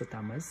testlarni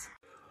ko'rsatamiz.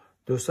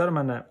 Do'stlar,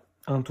 mana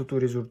Antutu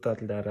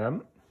rezultatlarim.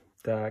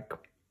 Tak.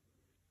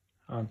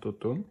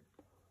 Antutu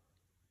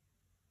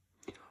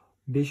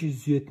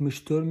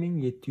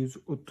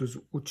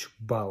 574.733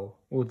 ball.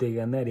 U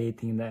degani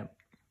reytingda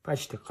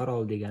почти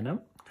qirol degani.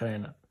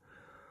 Qaranglar.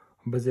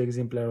 Biz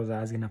ekzemplar o'zi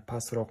ozgina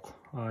pastroq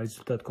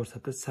rezultat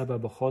ko'rsatdi.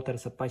 Sababi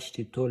xotirasi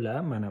почти to'la.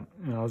 Mana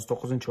hozir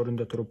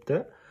 9-o'rinda turibdi.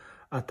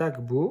 Atak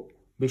bu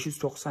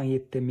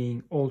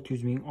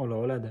 597.600.000 ola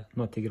oladi.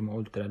 Note 20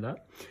 Ultralar.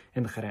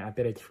 Endi qarang,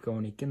 operativka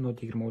 12,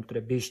 Note 20 Ultra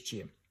 5G.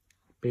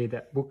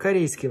 Bu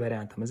koreyskiy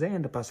variantimiz.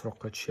 Endi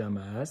pastroqqa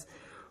tushamiz.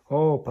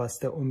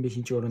 Pastda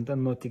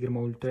 15-o'rinda Note 20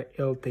 Ultra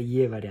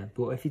LTE variant.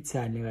 Bu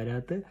ofitsialniy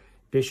varianti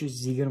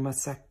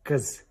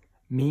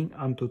 528.000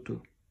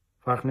 Antutu.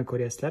 Farqni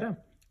ko'ryapsizlar-mi?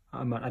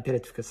 Mana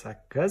operativka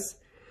 8,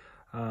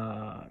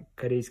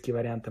 koreyskiy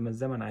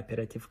variantimizda mana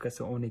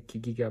operativkasi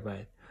 12 GB.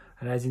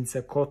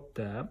 Raznica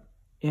katta.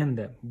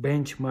 Endi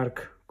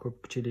benchmark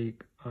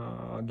ko'pchilik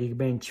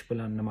Geekbench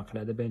bilan nima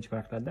qiladi?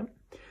 Benchmarklarda.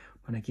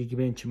 Mana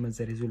Geekbenchimiz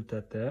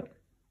rezultati.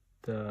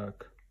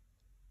 Tak.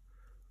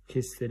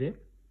 History.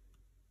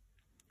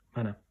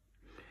 Mana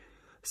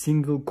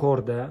single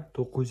core'da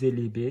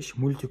 955,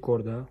 multi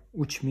core'da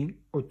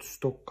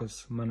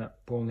 3039. Mana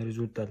полный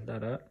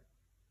rezultatlari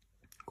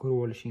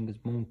ko'rib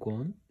olishingiz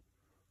mumkin.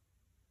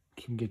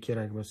 Kimga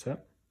kerak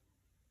bo'lsa.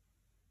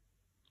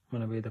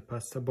 Mana bu yerda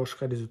pastda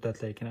boshqa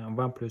rezultatlar ekan.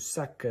 OnePlus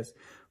 8,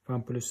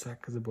 OnePlus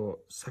 8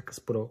 bu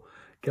 8 Pro,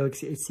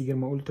 Galaxy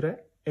S20 Ultra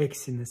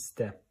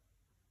Exynos'da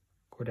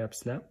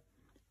ko'ryapsizlar.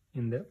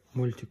 Endi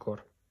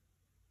multi-core.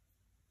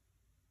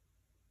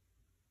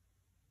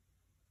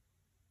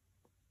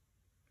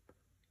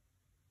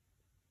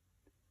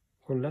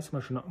 Xullas,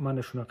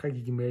 mana shunaqa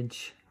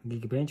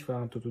Geekbench va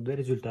Antutuda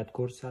rezultat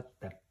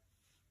ko'rsatdi.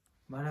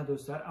 Mana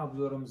do'stlar,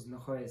 obzorimiz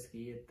nihoyasiga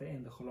yetdi.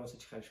 Endi xulosa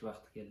chiqarish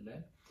vaqti keldi.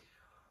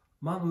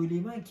 Men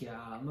o'ylaymanki,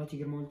 Note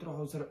 20 Ultra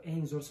hozir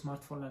eng zo'r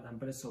smartfonlardan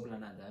biri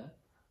hisoblanadi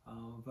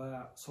va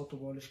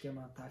sotib olishga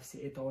men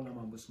tavsiya eta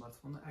olaman bu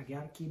smartfonni,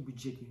 agarki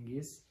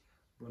budjetingiz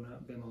buni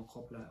bemalol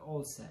qoplay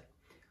olsa.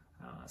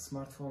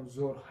 Smartfon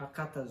zo'r,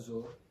 haqiqatan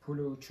zo'r,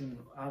 puli uchun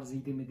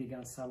arziydimi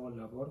degan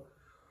savollar bor.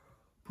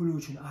 pul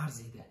uchun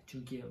arziydi.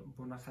 Chunki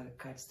bunaqa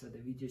kачествоda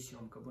video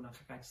syomka,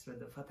 bunaqa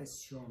kачествоda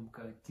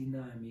fotosyomka,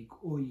 dinamik,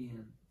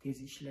 o'yin,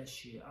 tez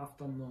ishlashi,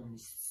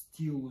 avtonomnost,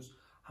 stilus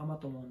hamma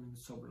tomonini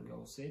hisobga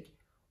olsak,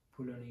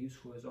 pulini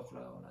 100%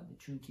 oqlay oladi.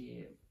 Chunki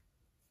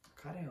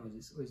qarang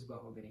o'zingiz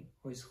baho bering,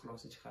 o'zingiz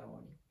xulosa chiqarib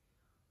oling.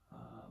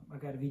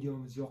 Agar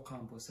videomiz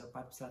yoqqan bo'lsa,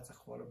 podpisatsiya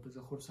qilib olib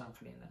bizni xursand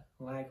qilinglar.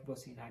 Like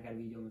bosinglar agar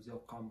videomiz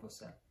yoqqan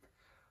bo'lsa.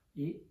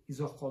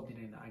 Izoh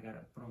qoldiringlar agar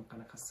biron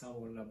qanaqa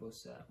savollar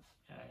bo'lsa,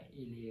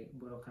 ili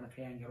biron qanaqa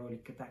yangi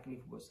rolikka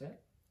taklif bo'lsa,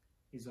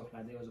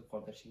 izohlarda yozib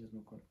qoldirishingiz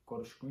mumkin.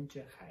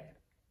 Ko'rishguncha xayr.